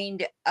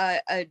 find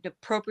an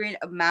appropriate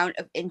amount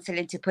of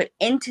insulin to put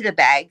into the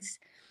bags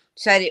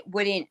so that it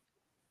wouldn't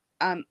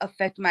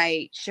affect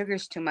my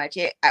sugars too much.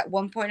 At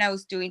one point I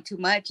was doing too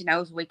much and I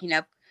was waking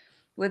up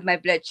with my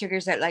blood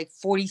sugars at like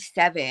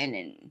 47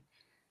 and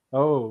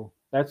Oh,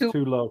 that's two.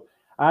 too low.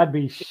 I'd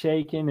be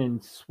shaking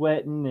and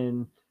sweating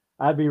and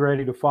I'd be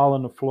ready to fall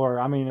on the floor.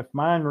 I mean, if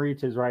mine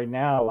reaches right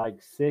now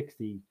like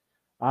 60,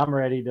 I'm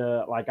ready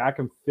to, like, I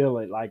can feel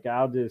it. Like,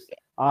 I'll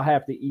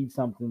have to eat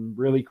something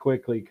really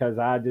quickly because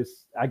I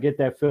get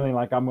that feeling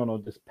like I'm going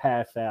to just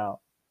pass out.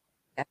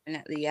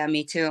 Definitely, yeah,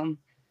 me too.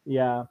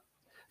 Yeah.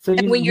 So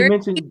And when you you're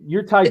mentioned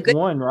you're the type good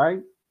 1,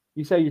 right?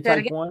 You say you're that type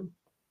again, 1?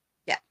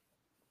 yeah,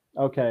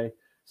 Okay.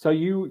 So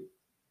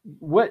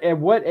at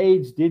what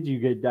age did you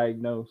get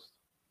diagnosed?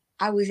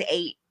 I was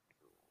 8.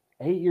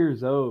 8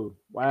 years old.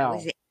 I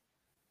was Wow. 8.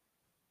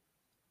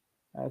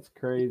 That's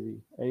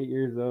crazy. 8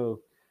 years old.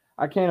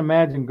 I can't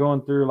imagine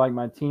going through like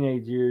my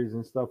teenage years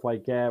and stuff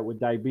like that with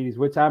diabetes,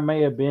 which I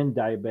may have been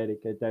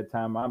diabetic at that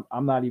time.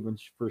 I'm not even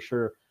for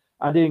sure.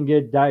 I didn't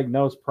get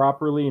diagnosed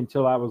properly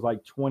until I was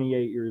like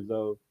 28 years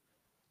old.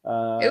 It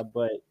was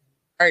But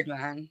hard,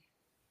 man.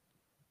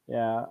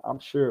 yeah, I'm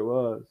sure it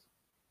was.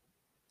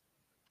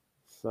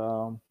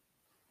 So,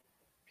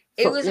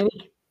 It so was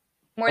any,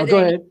 more oh, than go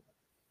any ahead.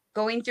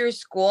 going through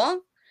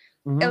school.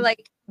 And Hmm.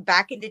 like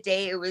back in the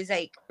day, it was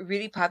like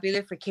really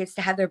popular for kids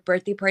to have their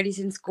birthday parties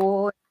in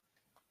school.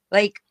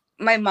 Like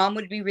my mom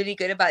would be really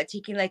good about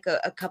taking like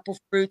a couple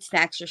fruit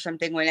snacks or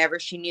something whenever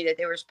she knew that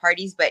there was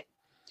parties. But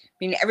I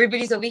mean,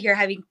 everybody's over here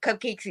having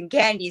cupcakes and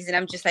candies, and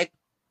I'm just like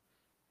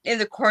in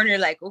the corner,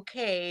 like,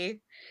 okay.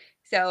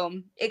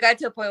 So it got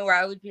to a point where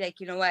I would be like,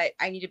 you know what,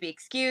 I need to be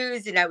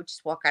excused, and I would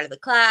just walk out of the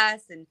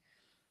class, and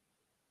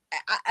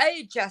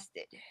I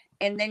adjusted.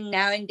 And then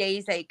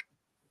nowadays, like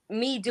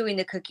me doing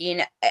the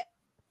cooking,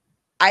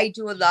 I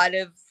do a lot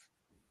of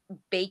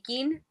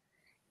baking,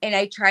 and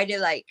I try to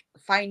like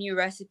find new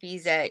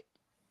recipes that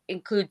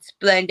includes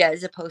blend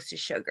as opposed to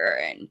sugar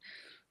and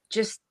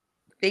just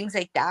things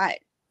like that.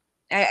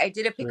 I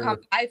did a pecan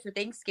Sure. pie for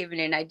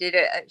Thanksgiving, and I did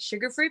a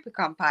sugar-free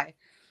pecan pie.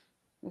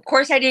 Of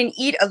course, I didn't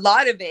eat a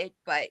lot of it,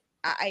 but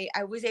I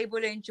was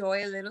able to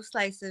enjoy a little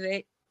slice of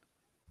it.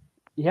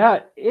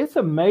 Yeah, it's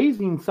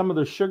amazing some of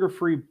the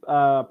sugar-free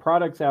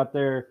products out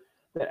there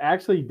that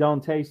actually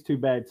don't taste too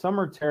bad. Some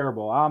are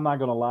terrible. I'm not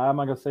gonna lie. I'm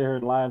not gonna sit here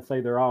and lie and say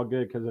they're all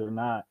good because they're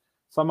not.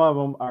 Some of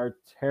them are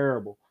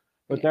terrible,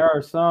 but Yeah. there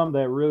are some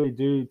that really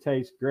do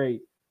taste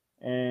great.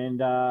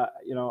 And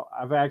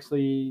I've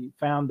actually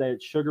found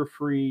that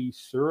sugar-free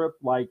syrup,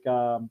 like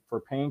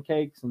for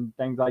pancakes and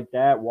things like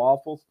that,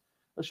 waffles,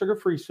 the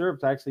sugar-free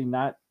syrup's actually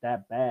not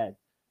that bad.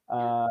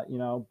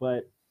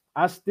 But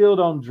I still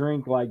don't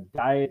drink like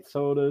diet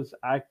sodas.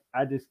 I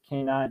just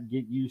cannot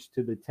get used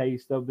to the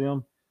taste of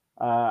them.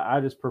 I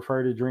just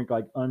prefer to drink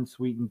like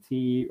unsweetened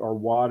tea or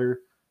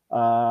water.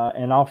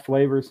 And I'll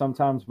flavor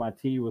sometimes my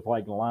tea with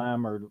like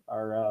lime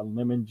or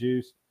lemon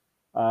juice,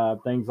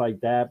 things like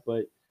that.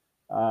 But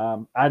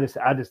I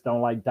just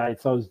don't like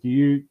diet sodas. Do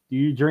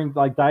you drink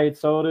like diet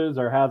sodas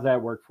or how's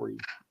that work for you?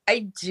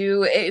 I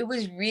do. It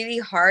was really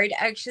hard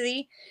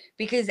actually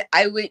because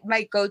I would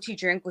my go-to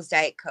drink was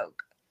Diet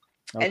Coke.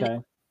 And Okay,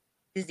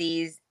 the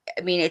disease,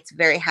 I mean, it's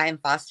very high in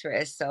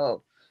phosphorus,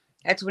 so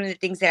that's one of the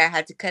things that I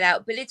had to cut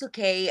out. But it's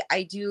okay.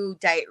 I do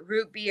Diet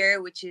Root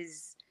beer, which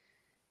is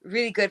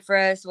really good for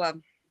us.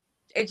 Well,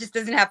 it just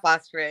doesn't have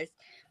phosphorus.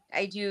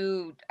 I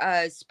do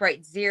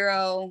Sprite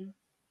Zero,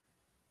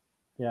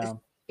 yeah.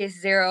 Kiss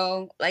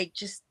Zero, like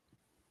just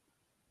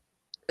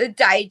the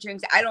diet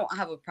drinks. I don't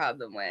have a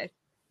problem with.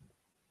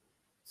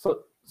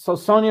 So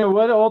Sonia,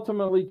 what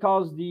ultimately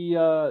caused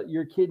the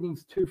your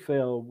kidneys to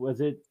fail?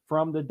 Was it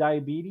from the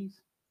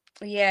diabetes?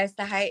 Yes,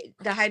 the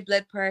high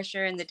blood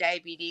pressure and the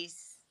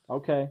diabetes.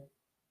 Okay.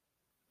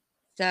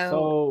 So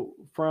So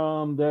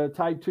from the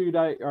type 2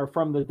 or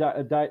from the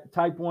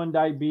type 1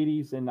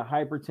 diabetes and the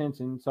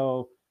hypertension,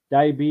 so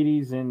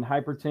diabetes and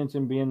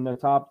hypertension being the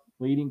top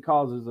leading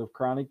causes of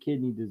chronic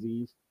kidney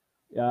disease,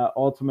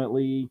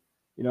 ultimately,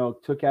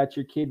 took out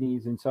your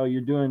kidneys, and so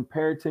you're doing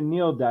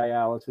peritoneal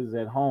dialysis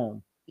at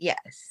home.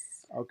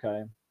 yes,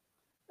 Okay.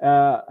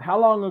 How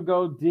long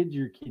ago did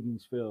your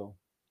kidneys fail?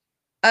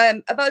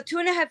 about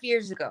 2.5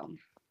 years ago.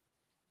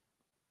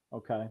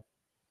 Okay.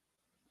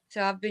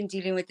 So I've been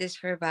dealing with this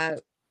for about,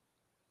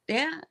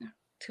 yeah,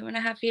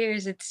 2.5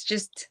 years. It's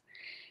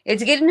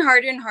getting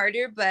harder and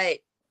harder, but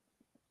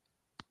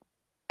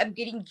I'm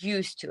getting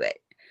used to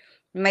it.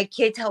 My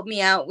kids help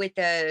me out with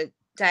the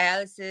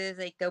dialysis.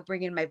 Like they'll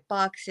bring in my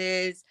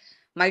boxes.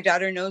 My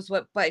daughter knows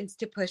what buttons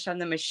to push on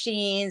the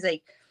machines.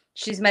 Like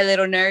she's my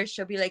little nurse.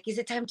 She'll be like, "Is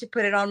it time to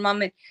put it on,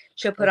 mom?" And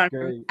she'll put That's on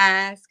her great.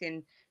 mask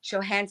and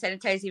she'll hand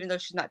sanitize even though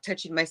she's not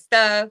touching my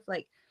stuff.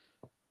 Like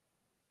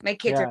my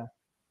kids are. Yeah.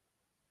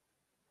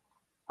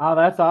 Oh,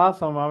 that's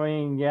awesome. I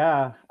mean,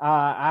 yeah.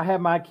 I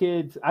had my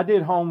kids. I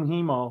did home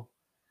hemo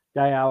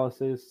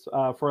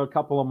dialysis for a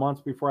couple of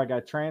months before I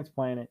got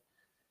transplanted.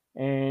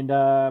 And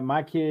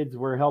my kids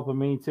were helping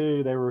me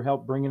too. They were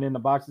help bringing in the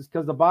boxes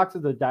because the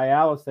boxes of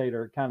dialysate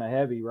are kind of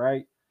heavy,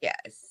 right?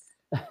 Yes.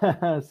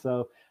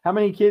 So, how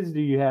many kids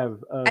do you have,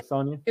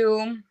 Sonia?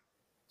 Two,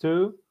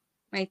 Two.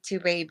 my two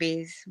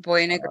babies,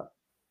 boy and a girl.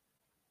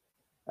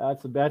 Uh,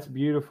 that's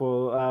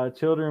beautiful.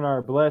 Children are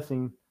a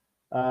blessing.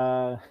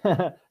 Uh,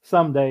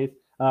 some days,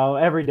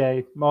 every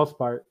day, most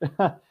part.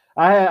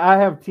 I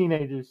have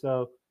teenagers,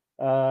 so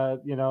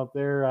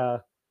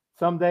they're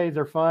some days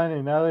are fun,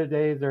 and other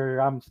days are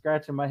I'm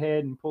scratching my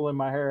head and pulling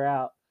my hair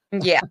out.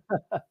 Yeah.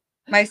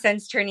 My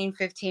son's turning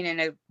 15 in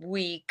a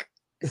week.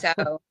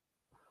 So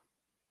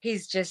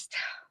he's just,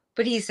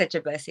 but he's such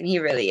a blessing. He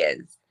really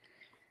is.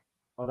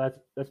 Oh,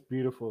 that's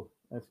beautiful.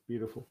 That's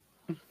beautiful.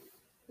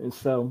 And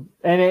so,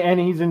 and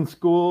he's in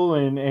school,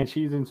 and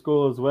she's in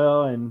school as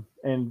well,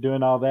 and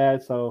doing all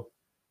that. So,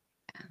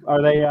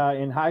 are they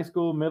in high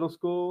school, middle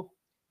school?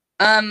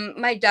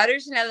 My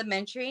daughter's in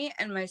elementary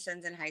and my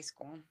son's in high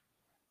school.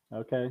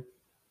 Okay,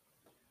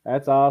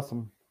 that's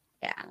awesome.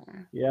 Yeah.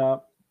 Yeah.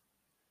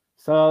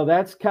 So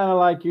that's kind of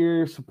like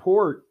your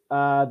support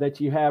that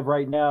you have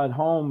right now at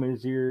home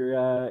is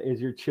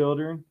your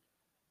children.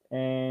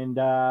 And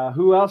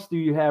who else do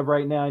you have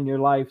right now in your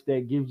life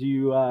that gives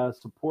you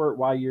support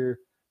while you're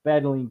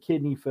battling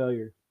kidney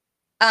failure?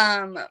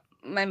 Um,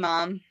 my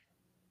mom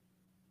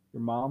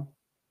Your mom.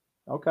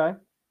 Okay.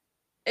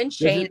 and Does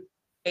Shane, it?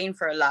 Shane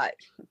for a lot.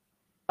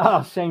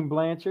 Oh, Shane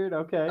Blanchard.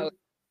 Okay. Oh,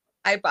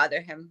 I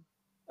bother him.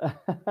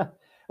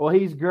 Well,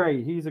 he's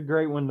great. He's a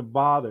great one to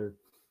bother.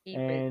 He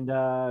really, And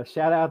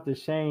shout out to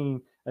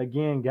Shane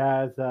again,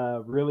 guys.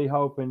 Really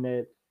hoping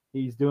that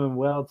he's doing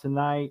well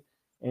tonight.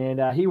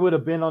 And he would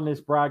have been on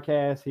this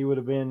broadcast. He would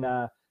have been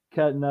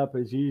cutting up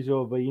as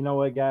usual. But you know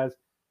what, guys?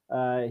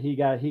 He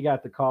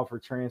got the call for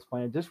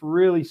transplant. Just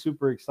really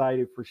super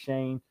excited for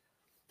Shane.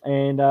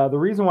 And the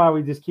reason why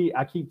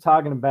I keep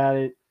talking about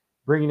it,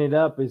 bringing it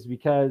up, is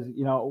because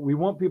we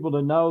want people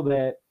to know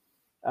that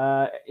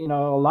a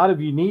lot of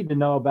you need to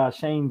know about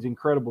Shane's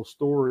incredible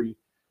story.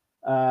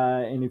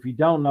 And if you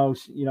don't know,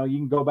 you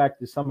can go back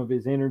to some of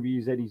his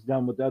interviews that he's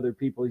done with other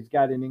people. He's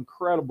got an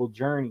incredible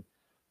journey.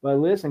 But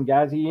listen,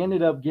 guys, he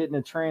ended up getting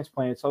a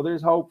transplant, so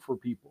there's hope for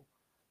people.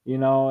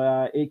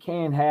 It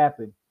can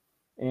happen,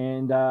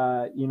 and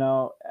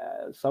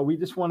so we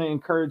just want to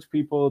encourage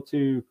people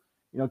to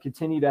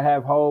continue to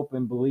have hope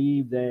and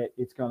believe that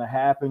it's going to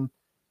happen.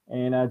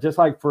 And just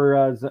like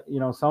for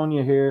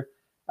Sonia here,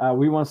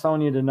 we want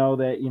Sonia to know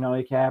that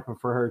it can happen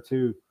for her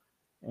too.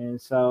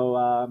 And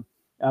so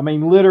I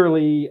mean,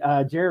 literally,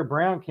 Jared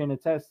Brown can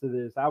attest to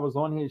this. I was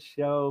on his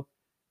show,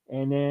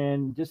 and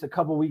then just a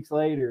couple weeks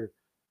later,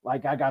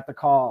 like I got the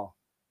call.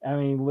 I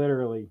mean,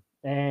 literally,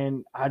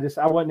 and I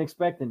wasn't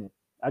expecting it.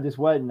 I just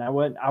wasn't.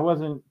 I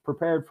wasn't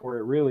prepared for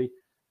it really.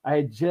 I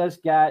had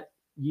just got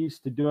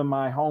used to doing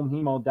my home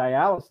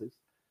hemodialysis,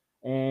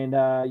 and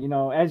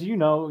as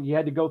you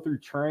had to go through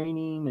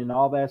training and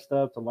all that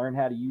stuff to learn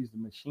how to use the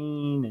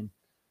machine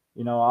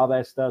and all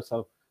that stuff.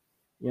 So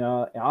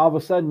all of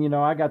a sudden,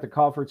 I got the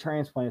call for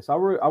transplant.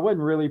 So I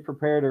wasn't really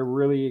prepared or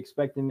really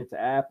expecting it to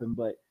happen,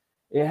 but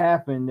it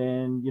happened.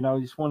 And,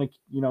 just want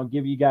to,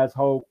 give you guys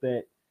hope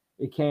that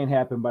it can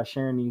happen by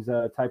sharing these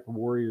type of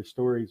warrior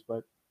stories.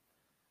 But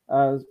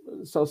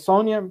so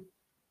Sonia,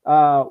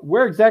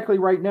 where exactly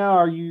right now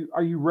are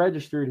you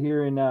registered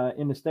here in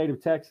the state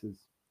of Texas?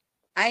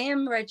 I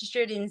am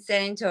registered in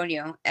San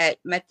Antonio at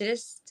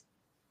Methodist.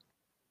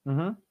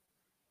 Mm-hmm.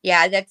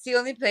 Yeah, that's the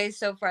only place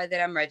so far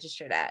that I'm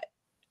registered at.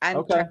 I'm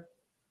Okay.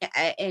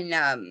 trying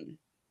in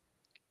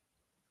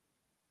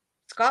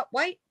Scott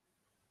White.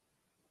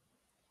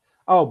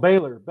 Oh,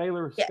 Baylor,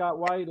 Yeah, Scott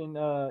White, and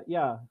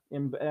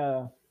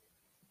in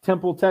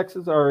Temple,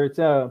 Texas, or it's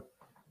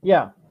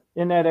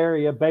in that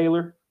area,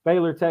 Baylor,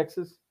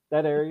 Texas,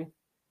 that area.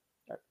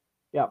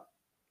 Yeah.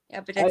 yeah,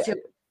 but I, that's the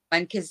only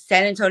one because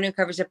San Antonio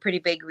covers a pretty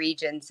big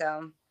region.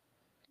 So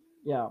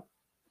yeah.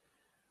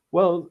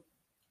 Well,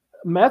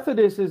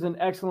 Methodist is an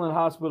excellent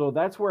hospital.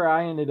 That's where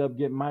I ended up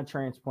getting my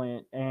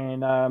transplant,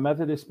 and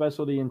Methodist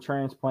Specialty and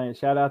Transplant.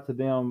 Shout out to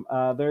them.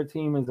 Their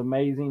team is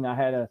amazing. I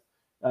had an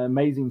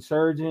amazing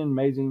surgeon,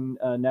 amazing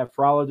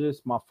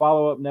nephrologist. My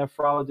follow-up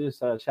nephrologist.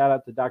 Shout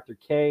out to Dr.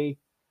 K.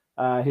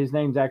 His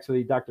name's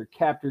actually Dr.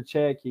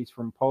 Kapterchek. He's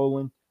from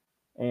Poland,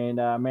 and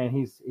man,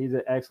 he's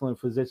an excellent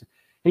physician.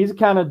 He's the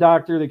kind of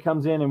doctor that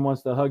comes in and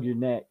wants to hug your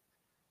neck.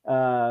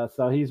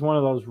 So he's one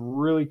of those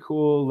really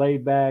cool,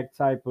 laid back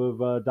type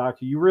of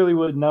doctor. You really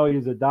wouldn't know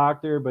he's a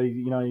doctor, but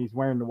he's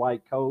wearing the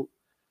white coat.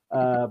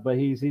 But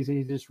he's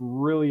just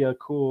really a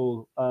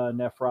cool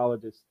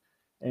nephrologist.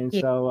 And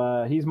Yeah.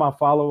 so he's my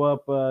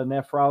follow-up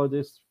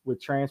nephrologist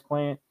with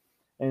transplant.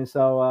 And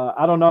so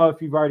I don't know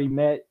if you've already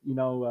met,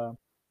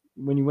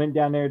 when you went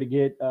down there to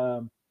get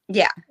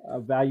Yeah.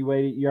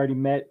 evaluated, you already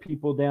met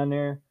people down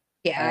there.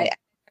 Yeah. Uh,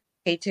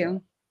 Okay, yeah,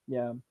 too.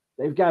 yeah,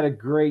 they've got a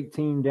great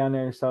team down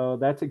there. So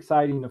that's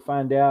exciting to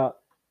find out.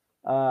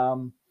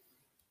 Um,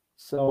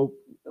 so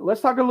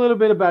let's talk a little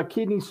bit about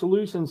Kidney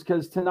Solutions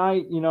because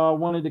tonight, I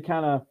wanted to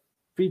kind of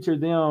feature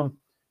them.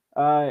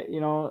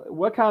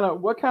 What kind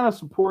of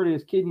support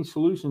is Kidney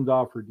Solutions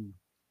offered you?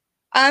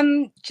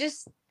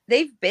 Just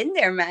they've been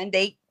there, man.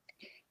 They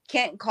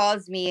Kent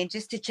calls me and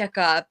just to check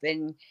up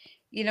and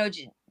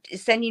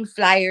sending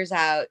flyers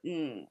out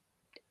and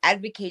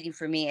advocating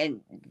for me,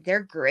 and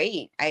they're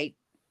great. I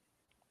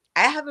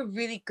have a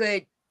really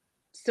good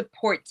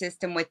support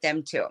system with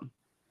them too.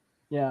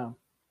 Yeah.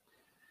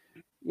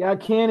 Yeah,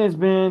 Ken has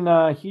been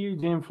a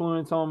huge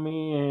influence on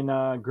me and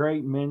a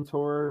great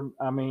mentor.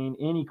 I mean,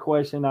 any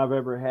question I've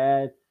ever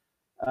had,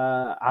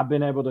 I've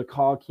been able to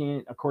call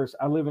Kent. Of course,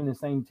 I live in the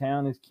same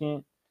town as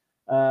Kent.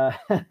 Uh,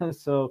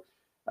 so,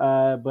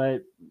 but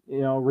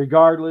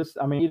regardless,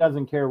 I mean, he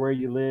doesn't care where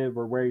you live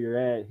or where you're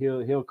at.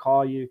 He'll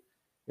call you,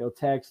 he'll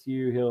text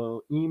you,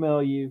 he'll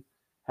email you,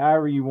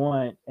 however you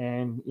want,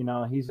 and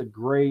he's a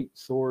great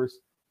source.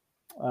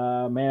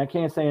 Man, I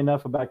can't say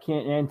enough about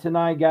Kent. And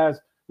tonight, guys,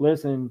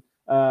 listen,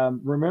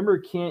 remember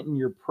Kent in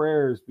your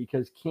prayers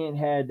because Kent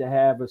had to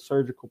have a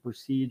surgical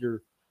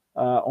procedure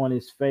on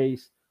his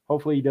face.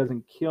 Hopefully, he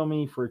doesn't kill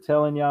me for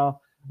telling y'all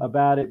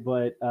about it,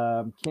 but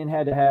Kent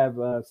had to have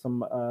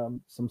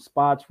some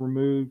spots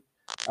removed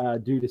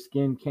due to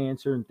skin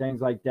cancer and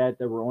things like that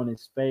were on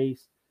his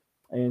face.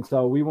 And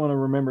so we want to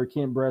remember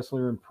Kent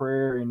Bressler in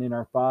prayer and in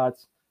our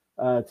thoughts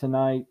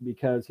tonight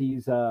because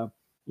he's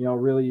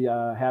really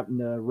having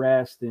to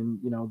rest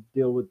and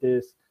deal with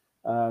this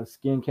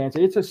skin cancer.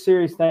 It's a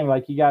serious thing.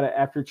 Like you got to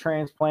after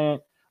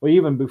transplant, or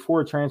even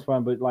before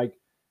transplant, but like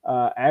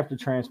after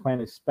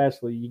transplant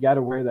especially, you got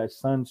to wear that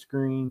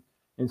sunscreen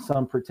and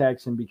sun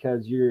protection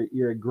because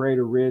you're at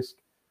greater risk.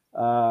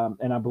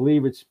 And I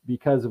believe it's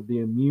because of the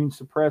immune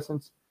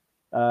suppressants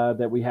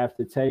that we have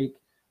to take.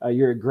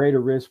 You're at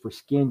greater risk for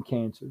skin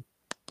cancer.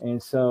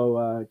 And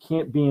so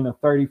Kent, being a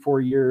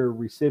 34-year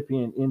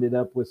recipient, ended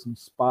up with some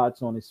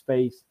spots on his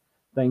face,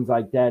 things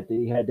like that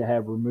he had to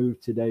have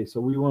removed today. So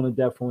we want to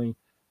definitely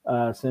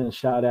send a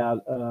shout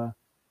out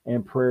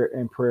and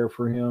prayer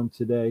for him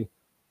today.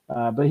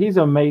 But he's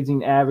an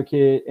amazing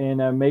advocate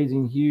and an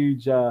amazing,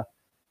 huge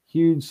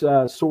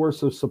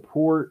source of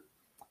support.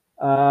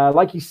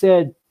 Like you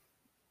said,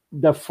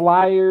 the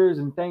flyers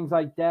and things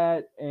like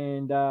that,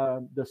 and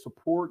the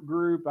support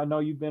group. I know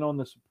you've been on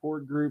the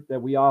support group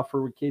that we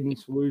offer with Kidney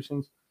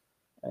Solutions,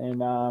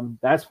 and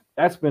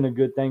that's been a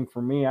good thing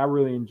for me. I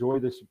really enjoy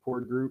the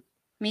support group.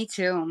 Me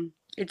too.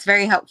 It's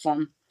very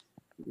helpful.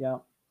 Yeah,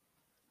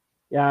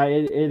 yeah,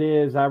 it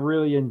is. I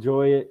really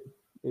enjoy it.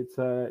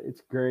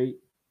 It's great.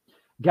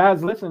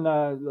 Guys, listen,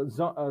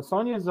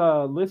 Sonia's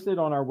listed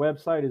on our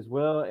website as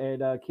well at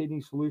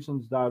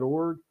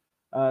kidneysolutions.org.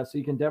 So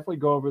you can definitely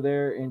go over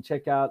there and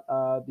check out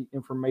the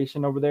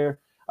information over there.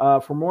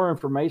 For more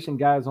information,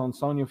 guys, on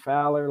Sonia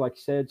Fowler, like I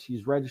said,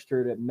 she's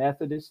registered at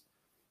Methodist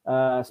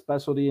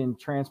Specialty in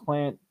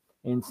Transplant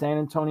in San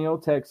Antonio,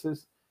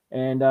 Texas.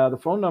 And the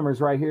phone number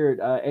is right here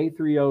at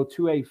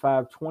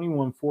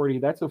 830-285-2140.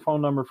 That's the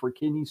phone number for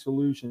Kidney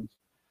Solutions.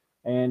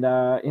 And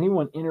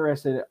anyone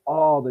interested at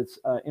all that's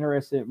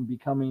interested in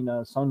becoming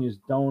Sonia's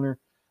donor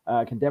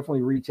can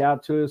definitely reach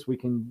out to us. We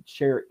can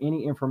share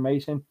any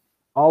information.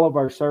 All of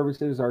our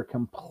services are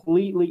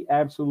completely,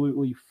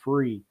 absolutely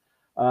free.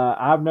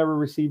 I've never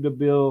received a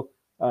bill.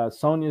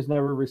 Sonia's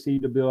never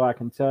received a bill. I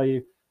can tell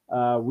you,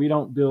 we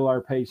don't bill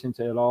our patients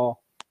at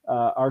all.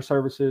 Our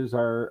services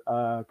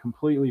are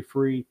completely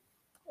free.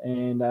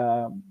 And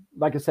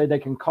like I said, they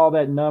can call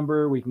that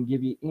number. We can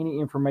give you any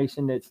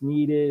information that's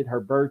needed,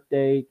 her birth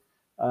date.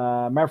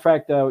 Matter of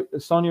fact,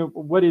 Sonia,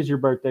 what is your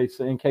birthday?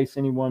 So in case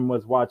anyone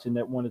was watching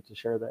that wanted to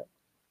share that.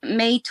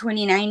 May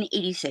 29,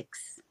 86.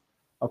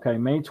 Okay,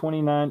 May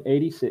 29,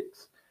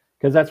 86.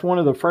 Because that's one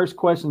of the first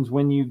questions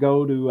when you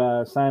go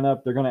to sign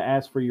up. They're going to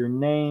ask for your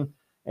name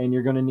and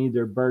you're going to need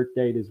their birth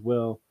date as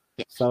well.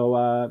 Yeah.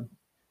 So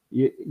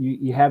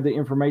you have the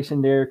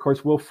information there. Of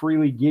course, we'll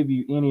freely give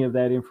you any of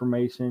that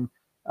information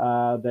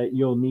that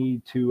you'll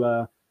need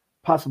to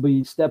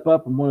possibly step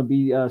up and want to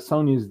be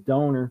Sonia's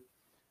donor.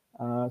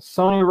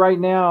 Sonia, right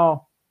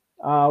now,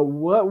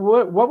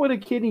 what would a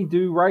kidney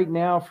do right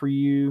now for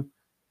you?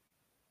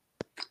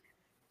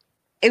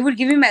 It would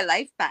give me my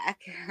life back.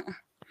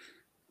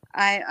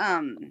 I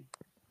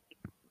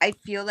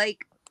feel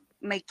like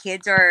my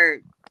kids are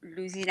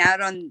losing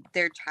out on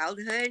their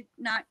childhood.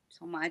 Not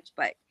so much,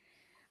 but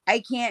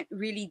I can't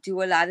really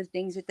do a lot of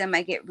things with them.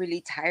 I get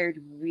really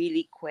tired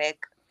really quick.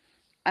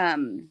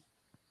 I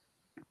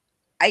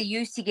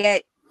used to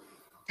get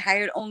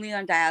tired only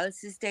on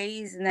dialysis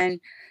days, and then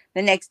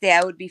the next day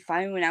I would be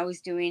fine when I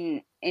was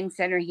doing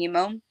in-center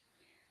hemo.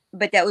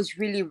 But that was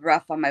really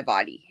rough on my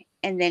body.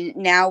 And then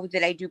now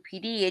that I do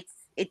PD,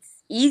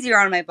 it's easier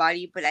on my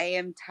body, but I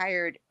am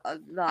tired a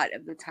lot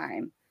of the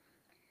time.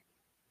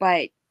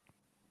 But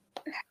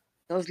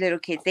those little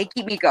kids, they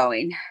keep me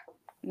going.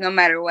 No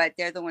matter what,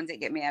 they're the ones that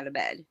get me out of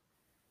bed.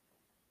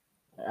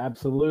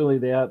 Absolutely,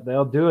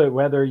 they'll do it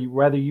whether you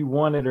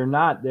want it or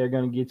not. They're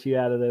going to get you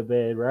out of the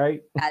bed,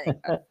 right?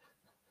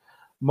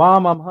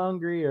 Mom, I'm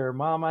hungry, or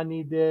Mom, I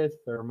need this,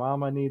 or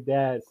Mom, I need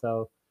that.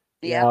 So,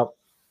 Yep.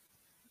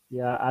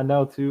 yeah, I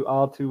know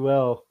all too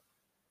well.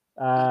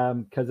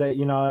 Because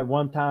at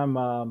one time,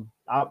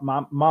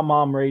 my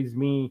mom raised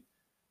me.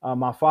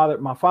 My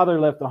father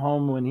left the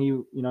home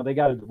when they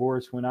got a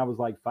divorce when I was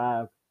like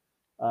 5.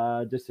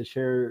 Just to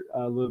share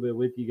a little bit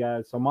with you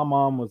guys. So my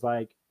mom was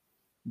like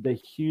the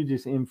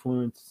hugest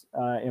influence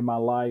in my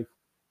life.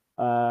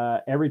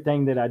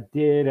 Everything that I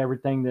did,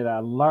 everything that I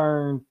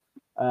learned,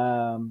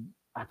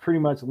 I pretty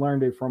much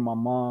learned it from my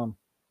mom.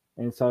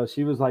 And so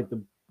she was like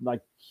the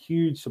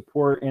huge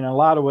support in a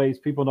lot of ways.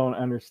 People don't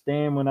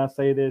understand when I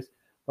say this,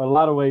 but a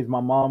lot of ways my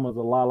mom was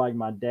a lot like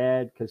my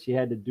dad because she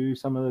had to do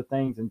some of the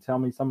things and tell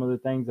me some of the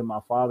things that my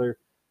father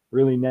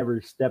really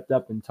never stepped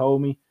up and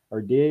told me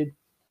or did.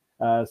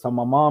 So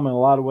my mom, in a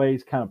lot of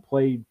ways, kind of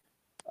played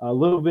a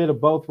little bit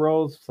of both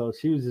roles. So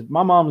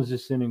my mom was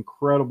just an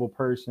incredible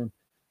person.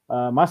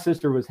 My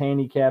sister was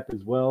handicapped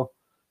as well.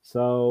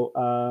 So,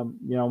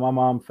 my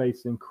mom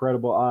faced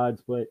incredible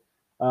odds, but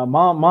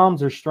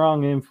moms are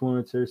strong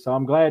influencers. So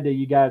I'm glad that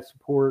you got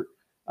support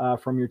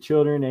from your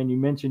children. And you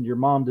mentioned your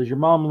mom. Does your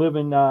mom live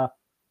in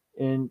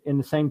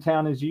the same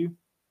town as you?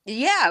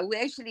 Yeah,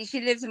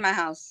 she lives in my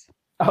house.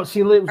 Oh,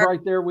 she lives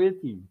right there with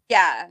you.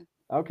 Yeah.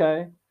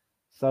 Okay.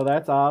 So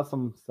that's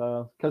awesome.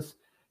 So, because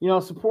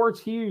support's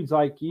huge.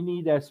 Like you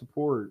need that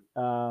support,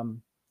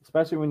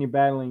 especially when you're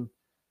battling,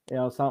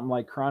 something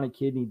like chronic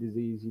kidney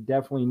disease. You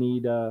definitely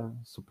need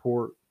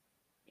support.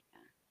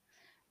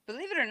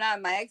 Believe it or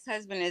not, my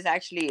ex-husband is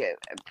actually a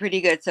pretty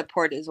good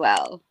support as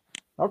well.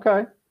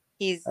 Okay.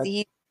 He's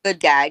a good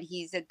dad.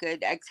 He's a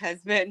good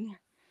ex-husband.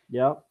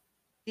 Yep.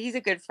 He's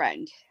a good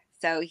friend.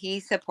 So he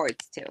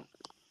supports too.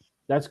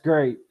 That's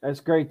great. That's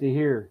great to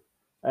hear.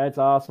 That's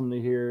awesome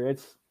to hear.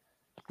 That's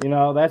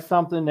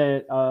something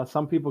that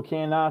some people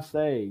cannot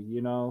say.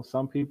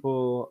 Some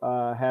people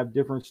have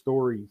different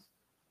stories.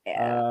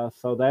 Yeah.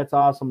 So that's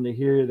awesome to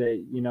hear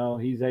that,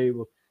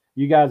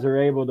 you guys are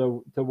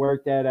able to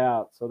work that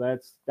out. So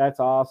that's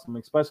awesome,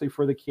 especially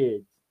for the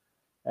kids.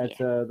 That's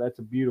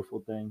a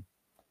beautiful thing.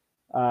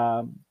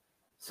 Um,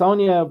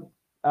 Sonia,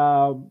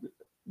 uh,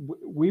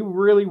 we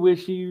really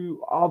wish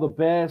you all the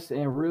best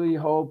and really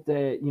hope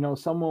that,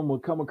 someone will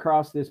come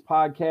across this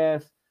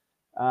podcast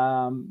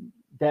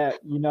that,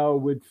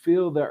 would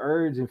feel the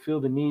urge and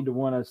feel the need to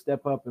want to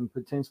step up and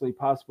potentially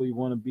possibly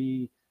want to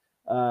be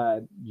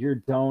your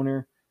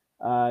donor.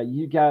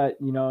 You got,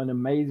 an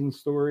amazing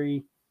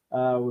story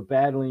with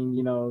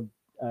battling,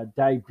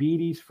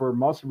 diabetes for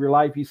most of your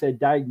life. You said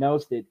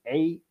diagnosed at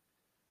 8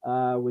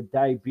 with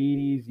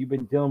diabetes. You've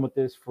been dealing with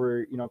this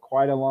for,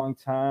 quite a long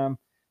time.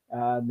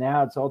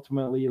 Now it's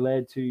ultimately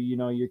led to,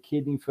 your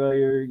kidney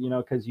failure,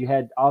 because you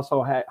had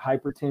also had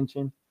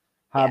hypertension,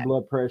 high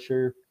blood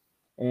pressure.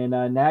 And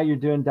now you're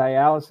doing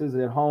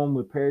dialysis at home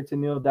with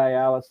peritoneal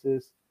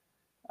dialysis.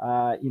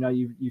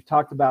 You've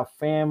talked about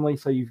family.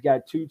 So you've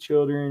got 2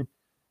 children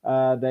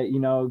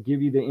that,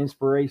 give you the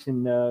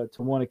inspiration to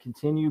want to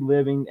continue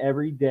living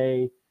every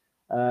day,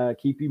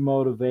 keep you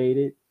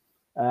motivated.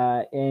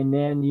 And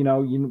then,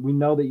 we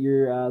know that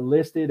you're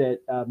listed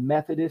at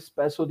Methodist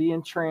Specialty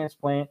and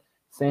Transplant,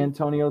 San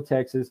Antonio,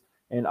 Texas.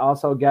 And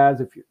also,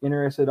 guys, if you're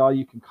interested at all,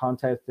 you can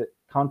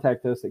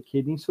contact us at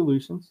Kidney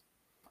Solutions.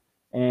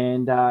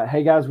 And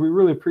hey, guys, we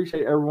really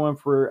appreciate everyone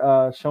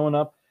for showing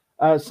up.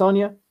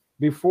 Sonia,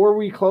 before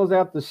we close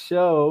out the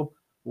show,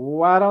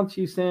 why don't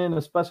you send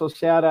a special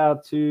shout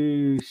out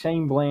to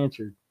Shane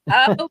Blanchard?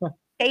 Oh,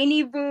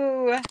 Shane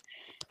Boo.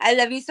 I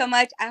love you so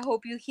much. I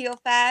hope you heal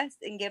fast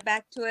and get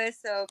back to us.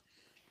 So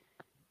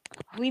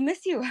we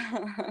miss you.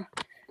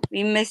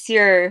 We miss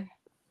your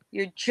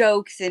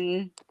jokes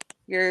and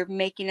you're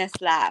making us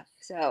laugh.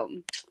 So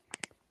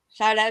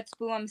shout out to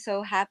Boo. I'm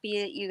so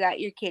happy that you got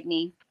your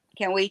kidney.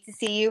 Can't wait to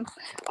see you.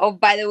 Oh,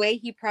 by the way,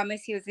 he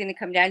promised he was going to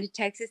come down to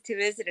Texas to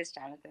visit us,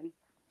 Jonathan.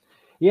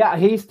 Yeah,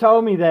 he's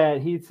told me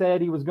that. He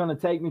said he was going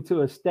to take me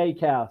to a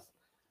steakhouse.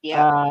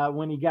 Yeah.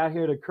 When he got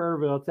here to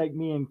Kerrville, take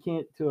me and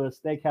Kent to a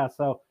steakhouse.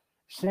 So,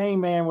 Shane,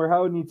 man, we're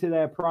holding you to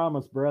that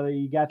promise, brother.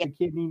 You got the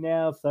kidney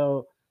now,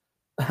 so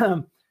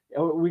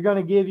we're going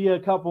to give you a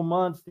couple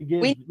months to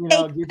get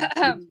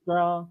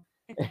strong,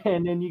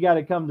 and then you got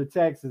to come to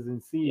Texas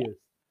and see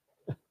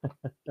us.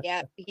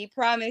 Yeah, he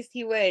promised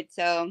he would.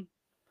 So,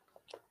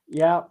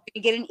 yeah,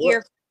 get an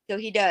ear, so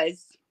he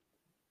does.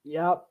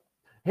 Yep.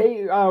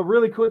 Hey,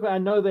 really quickly, I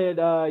know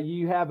that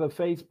you have a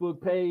Facebook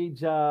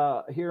page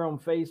here on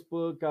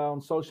Facebook on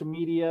social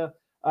media.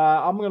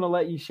 I'm going to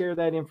let you share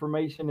that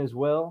information as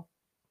well.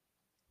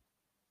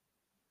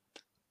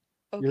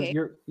 Okay.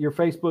 Your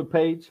Facebook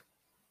page.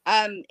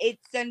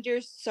 It's under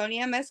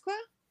Sonia Mezcua.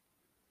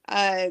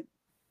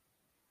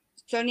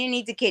 Sonia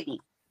needs a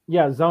kidney.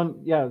 Yeah,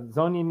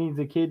 Zonia needs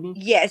a kidney.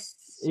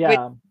 Yes, but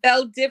Yeah.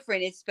 spelled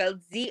different. It's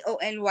spelled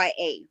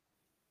Zonya.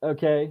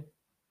 Okay.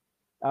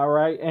 All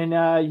right. And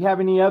you have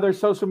any other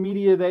social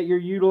media that you're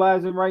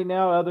utilizing right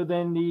now other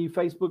than the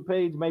Facebook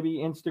page, maybe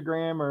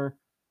Instagram or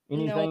No,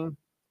 anything?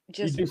 You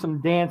just do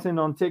some dancing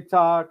on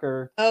TikTok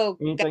or oh,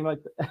 anything like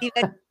leave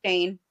that to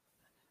Shane.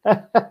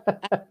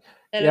 that?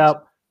 Let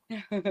Yep.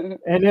 him-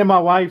 And then my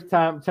wife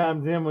chimes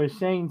in with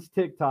Shane's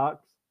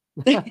TikToks.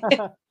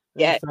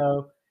 Yeah.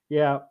 So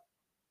yeah.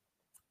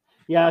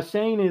 Yeah,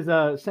 Shane's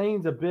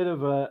a bit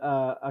of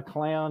a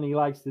clown. He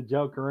likes to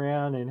joke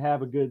around and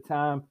have a good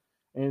time,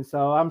 and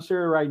so I'm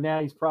sure right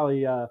now he's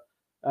probably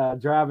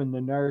driving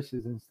the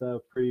nurses and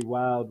stuff pretty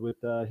wild with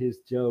his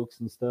jokes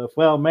and stuff.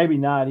 Well, maybe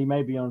not. He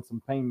may be on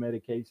some pain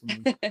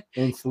medication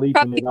and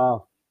sleeping it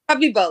off.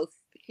 Probably both.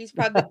 He's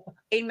probably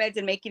taking meds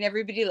and making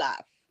everybody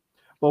laugh.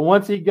 But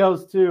once he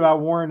goes to, I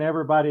warn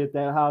everybody at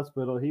that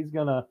hospital, he's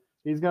gonna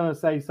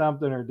say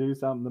something or do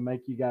something to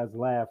make you guys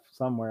laugh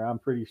somewhere. I'm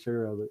pretty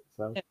sure of it.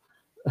 So.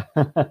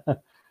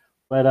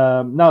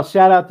 But no,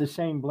 shout out to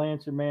Shane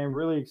Blanchard, man.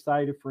 Really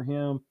excited for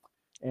him.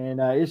 And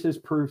it's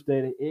just proof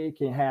that it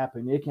can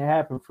happen. It can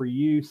happen for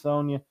you,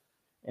 Sonia,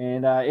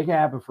 and it can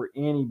happen for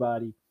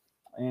anybody.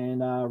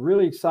 And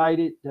really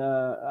excited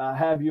to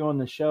have you on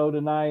the show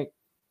tonight.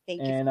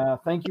 Thank you. And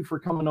thank you for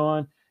coming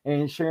on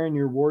and sharing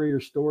your warrior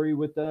story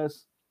with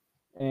us.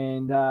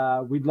 And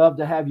we'd love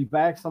to have you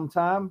back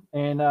sometime.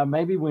 And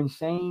maybe when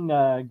Shane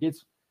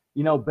gets,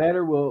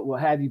 better, we'll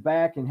have you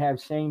back and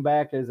have Shane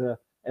back as a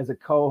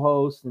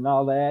co-host and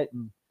all that.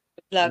 And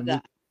love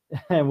that.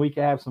 And we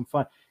can have some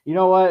fun. You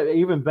know what?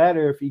 Even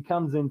better, if he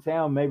comes in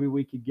town, maybe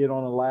we could get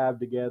on a live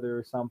together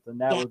or something.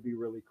 That would be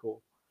really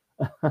cool.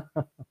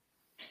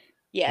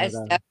 Yes,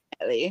 But,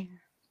 definitely.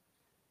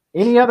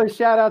 any other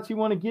shout outs you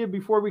want to give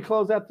before we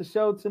close out the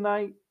show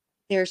tonight?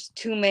 There's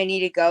too many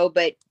to go,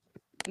 but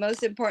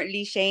most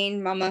importantly,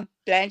 Shane, Mama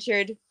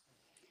Blanchard,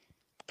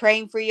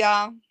 praying for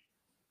y'all.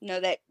 Know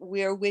that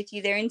we're with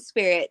you there in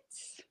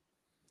spirits.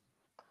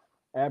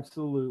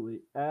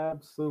 Absolutely.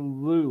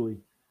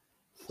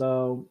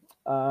 So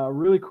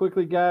really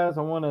quickly, guys,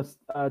 I want to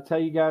tell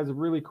you guys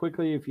really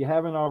quickly, if you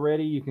haven't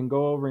already, you can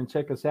go over and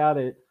check us out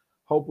at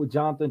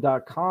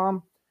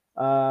hopewithjonathan.com.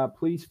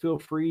 Please feel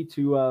free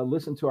to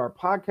listen to our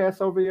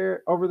podcast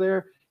over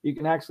there. You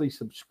can actually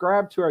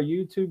subscribe to our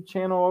YouTube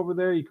channel over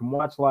there. You can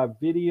watch live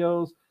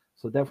videos.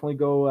 So definitely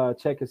go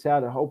check us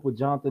out at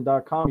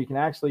hopewithjonathan.com. You can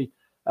actually,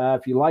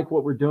 if you like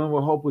what we're doing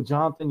with Hope with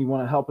Jonathan, you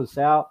want to help us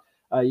out,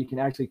 you can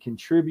actually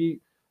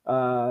contribute.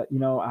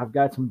 I've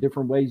got some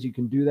different ways you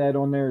can do that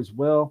on there as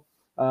well.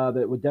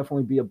 That would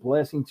definitely be a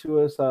blessing to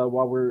us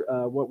while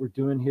we're what we're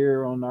doing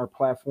here on our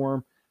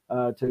platform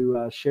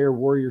to share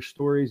warrior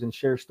stories and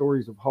share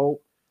stories of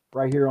hope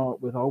right here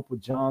with Hope with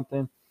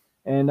Jonathan.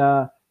 And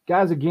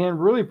guys, again,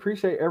 really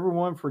appreciate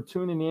everyone for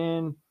tuning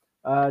in.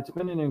 It's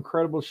been an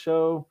incredible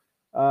show.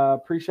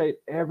 Appreciate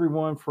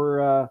everyone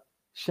for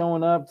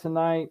showing up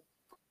tonight.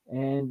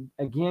 And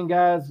again,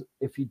 guys,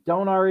 if you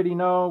don't already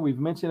know, we've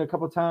mentioned a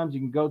couple of times, you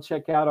can go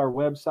check out our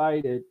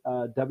website at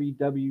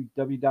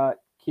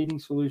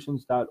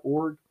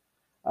www.kidneysolutions.org.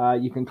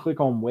 You can click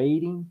on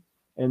waiting,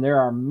 and there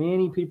are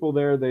many people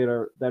there that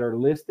are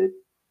listed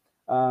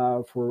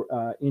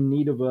for in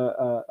need of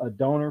a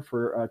donor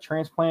for a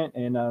transplant,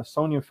 and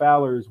Sonia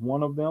Fowler is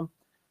one of them.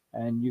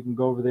 And you can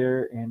go over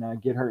there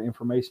and get her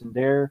information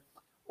there,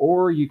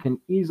 or you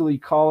can easily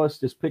call us.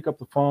 Just pick up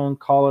the phone,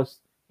 call us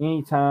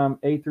anytime,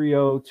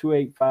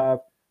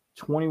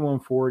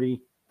 830-285-2140,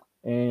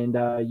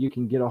 and you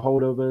can get a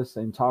hold of us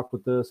and talk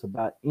with us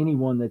about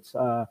anyone that's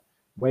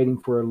waiting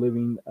for a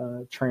living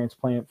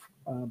transplant.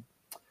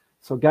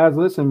 So guys,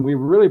 listen, we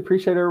really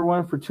appreciate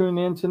everyone for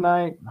tuning in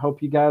tonight.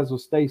 Hope you guys will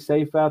stay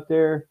safe out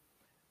there.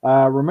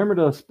 Remember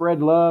to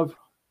spread love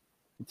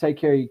and take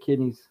care of your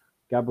kidneys.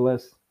 God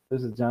bless.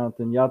 This is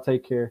Jonathan. Y'all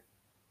take care.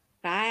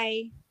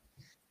 Bye.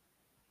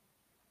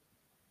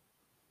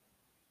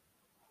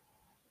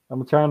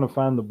 I'm trying to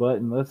find the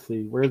button. Let's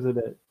see. Where's it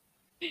at?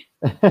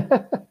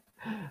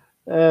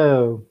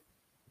 Oh.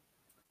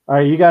 All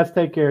right. You guys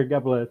take care.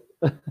 God bless.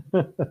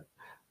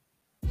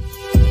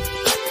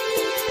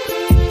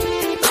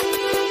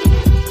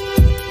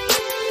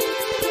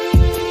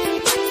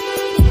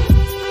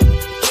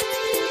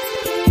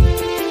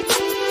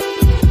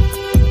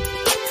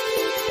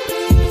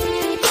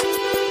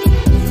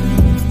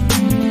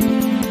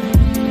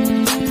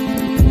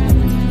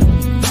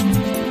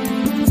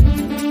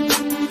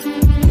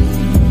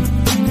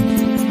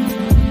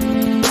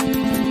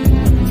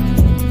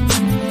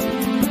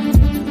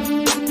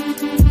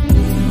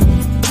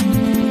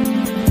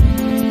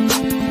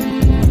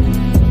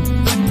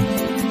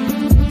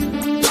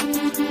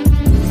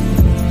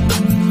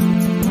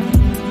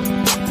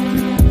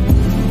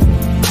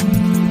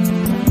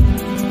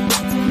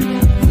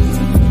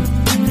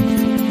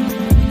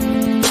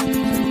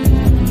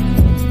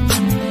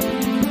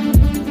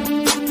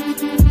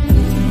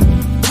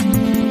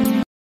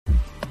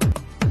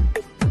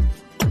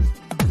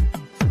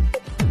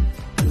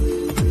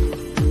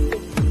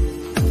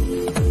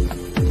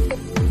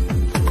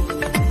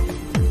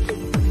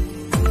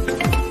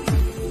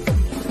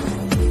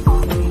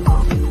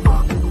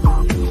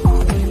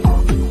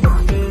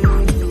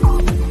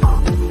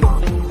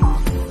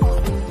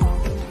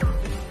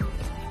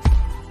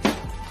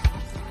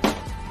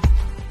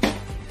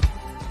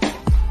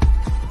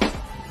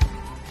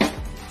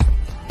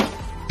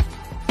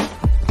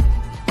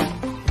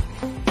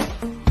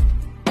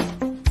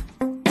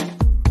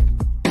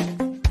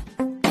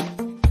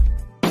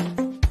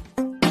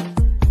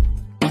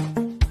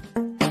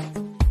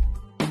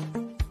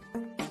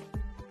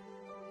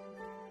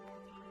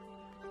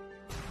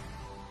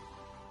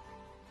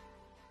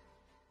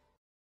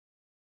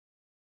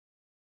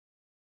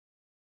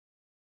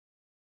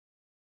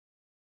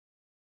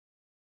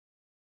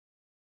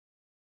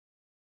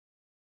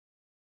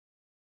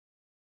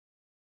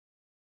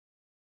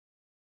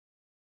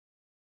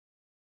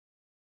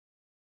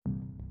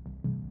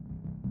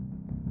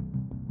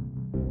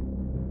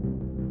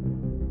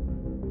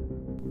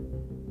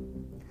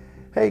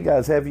 Hey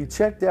guys, have you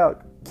checked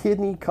out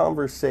Kidney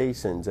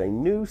Conversations, a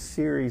new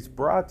series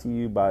brought to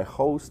you by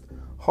host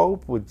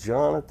Hope with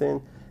Jonathan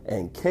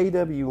and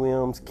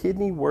KWM's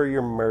Kidney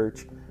Warrior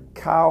merch,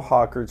 Kyle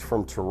Hawkins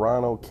from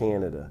Toronto,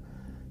 Canada.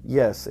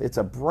 Yes, it's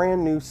a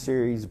brand new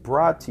series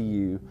brought to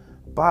you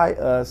by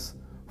us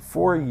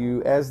for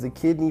you as the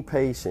kidney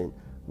patient.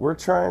 We're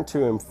trying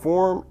to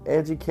inform,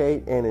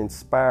 educate, and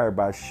inspire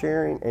by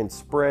sharing and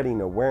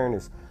spreading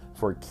awareness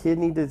for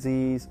kidney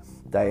disease,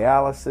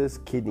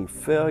 dialysis, kidney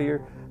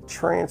failure,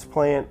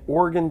 transplant,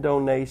 organ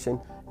donation,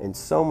 and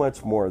so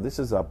much more. This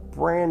is a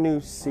brand new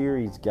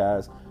series,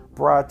 guys,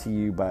 brought to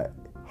you by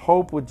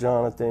Hope with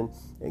Jonathan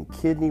and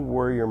Kidney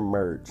Warrior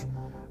merch.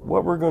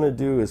 What we're going to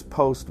do is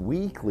post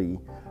weekly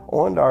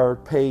on our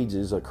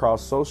pages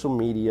across social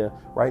media.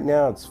 Right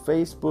now it's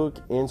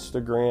Facebook,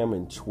 Instagram,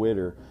 and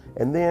Twitter.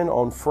 And then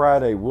on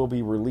Friday, we'll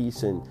be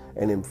releasing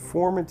an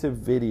informative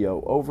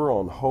video over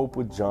on Hope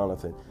with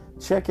Jonathan.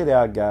 Check it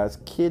out, guys.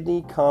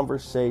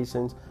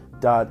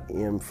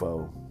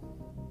 kidneyconversations.info.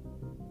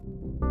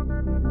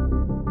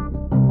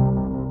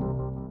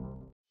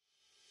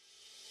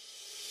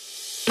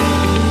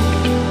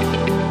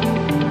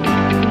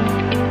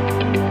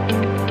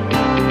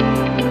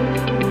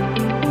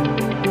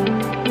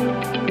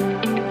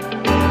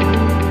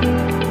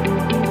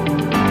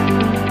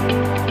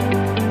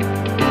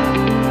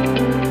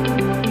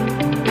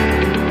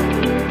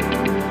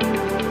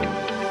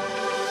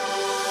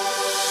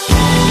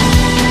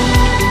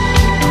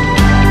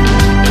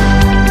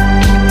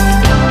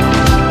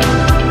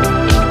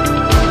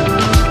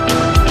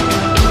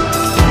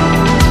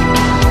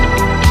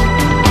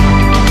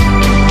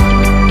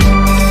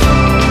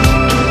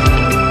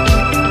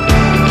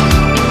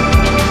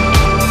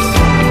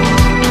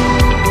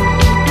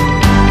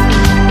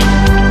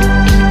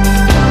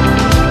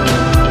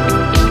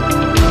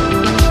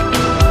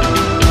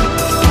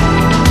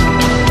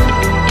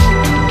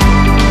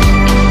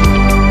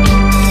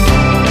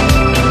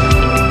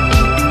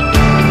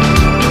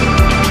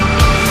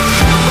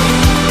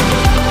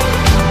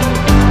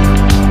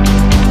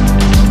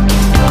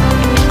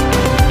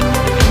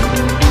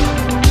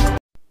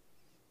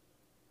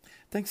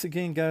 Thanks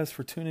again, guys,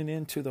 for tuning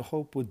in to the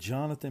Hope with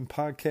Jonathan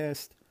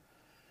podcast.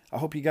 I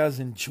hope you guys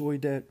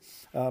enjoyed that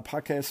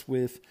podcast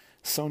with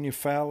Sonia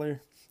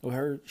Fowler, with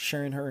her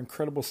sharing her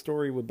incredible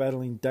story with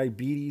battling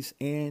diabetes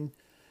and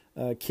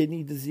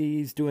kidney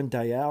disease, doing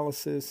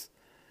dialysis,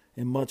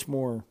 and much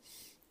more.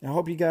 I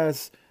hope you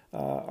guys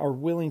are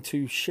willing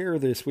to share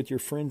this with your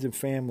friends and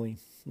family.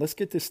 Let's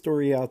get this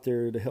story out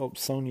there to help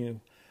Sonia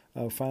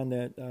find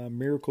that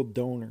miracle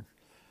donor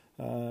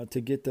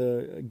to get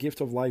the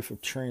gift of life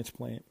of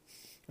transplant.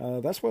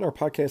 That's what our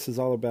podcast is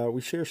all about. We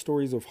share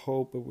stories of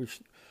hope, but we're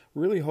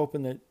really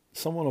hoping that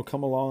someone will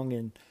come along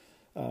and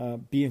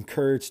be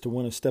encouraged to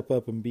want to step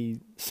up and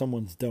be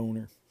someone's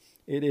donor.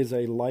 It is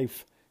a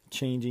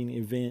life-changing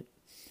event,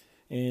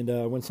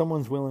 and when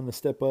someone's willing to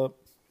step up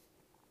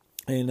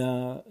and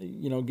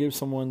give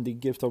someone the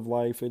gift of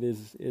life,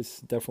 it's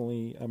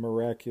definitely a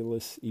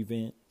miraculous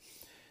event.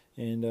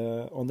 And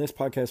on this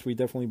podcast, we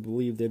definitely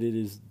believe that it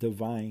is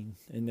divine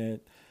and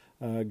that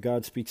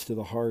God speaks to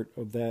the heart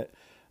of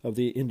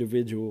the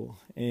individual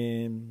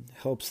and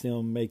helps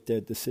them make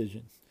that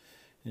decision.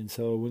 And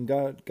so when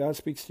God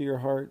speaks to your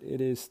heart,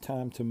 it is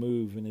time to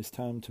move and it's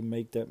time to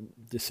make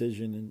that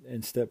decision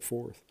and step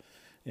forth.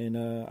 And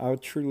I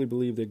truly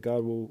believe that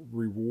God will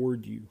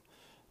reward you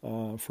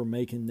for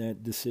making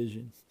that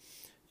decision.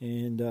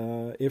 And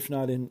if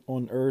not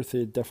on earth,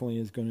 it definitely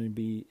is going to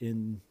be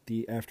in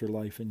the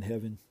afterlife in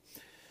heaven.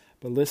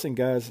 But listen,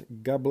 guys,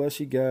 God bless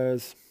you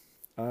guys.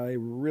 I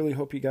really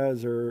hope you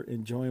guys are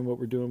enjoying what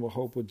we're doing with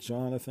Hope with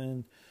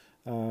Jonathan.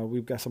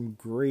 We've got some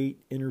great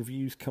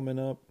interviews coming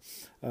up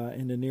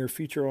in the near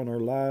future on our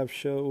live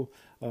show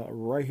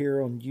right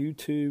here on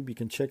YouTube. You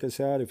can check us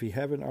out. If you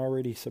haven't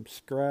already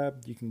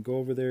subscribed, you can go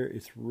over there.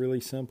 It's really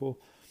simple.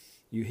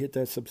 You hit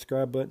that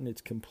subscribe button.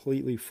 It's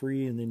completely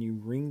free, and then you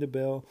ring the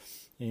bell,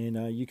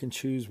 and you can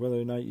choose whether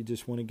or not you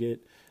just want to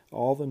get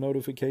all the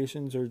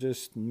notifications or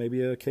just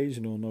maybe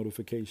occasional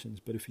notifications.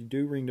 But if you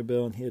do ring the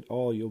bell and hit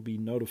all, you'll be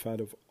notified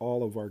of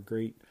all of our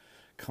great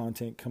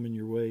content coming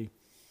your way.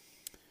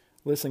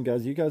 Listen,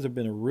 guys, you guys have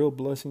been a real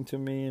blessing to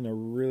me, and I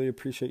really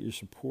appreciate your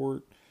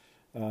support.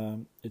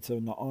 It's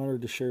an honor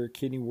to share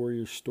Kidney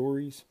Warrior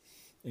stories,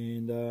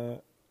 and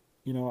I'm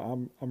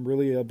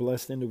really a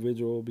blessed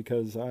individual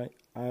because I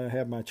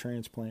have my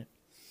transplant.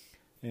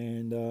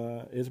 And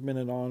it's been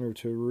an honor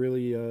to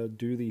really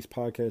do these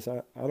podcasts.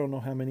 I don't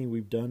know how many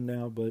we've done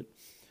now, but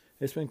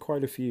it's been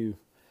quite a few.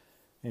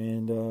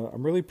 And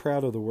I'm really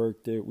proud of the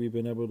work that we've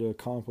been able to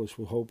accomplish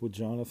with Hope with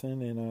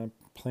Jonathan, and I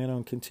plan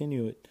on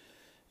continue it.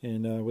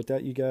 And with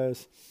that, you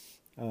guys,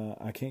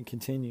 I can't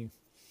continue.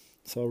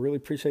 So I really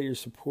appreciate your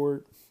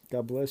support.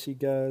 God bless you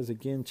guys.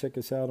 Again, check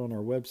us out on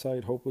our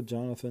website,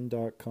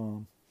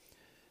 hopewithjonathan.com.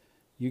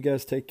 You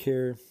guys take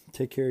care.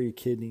 Take care of your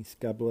kidneys.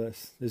 God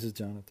bless. This is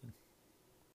Jonathan.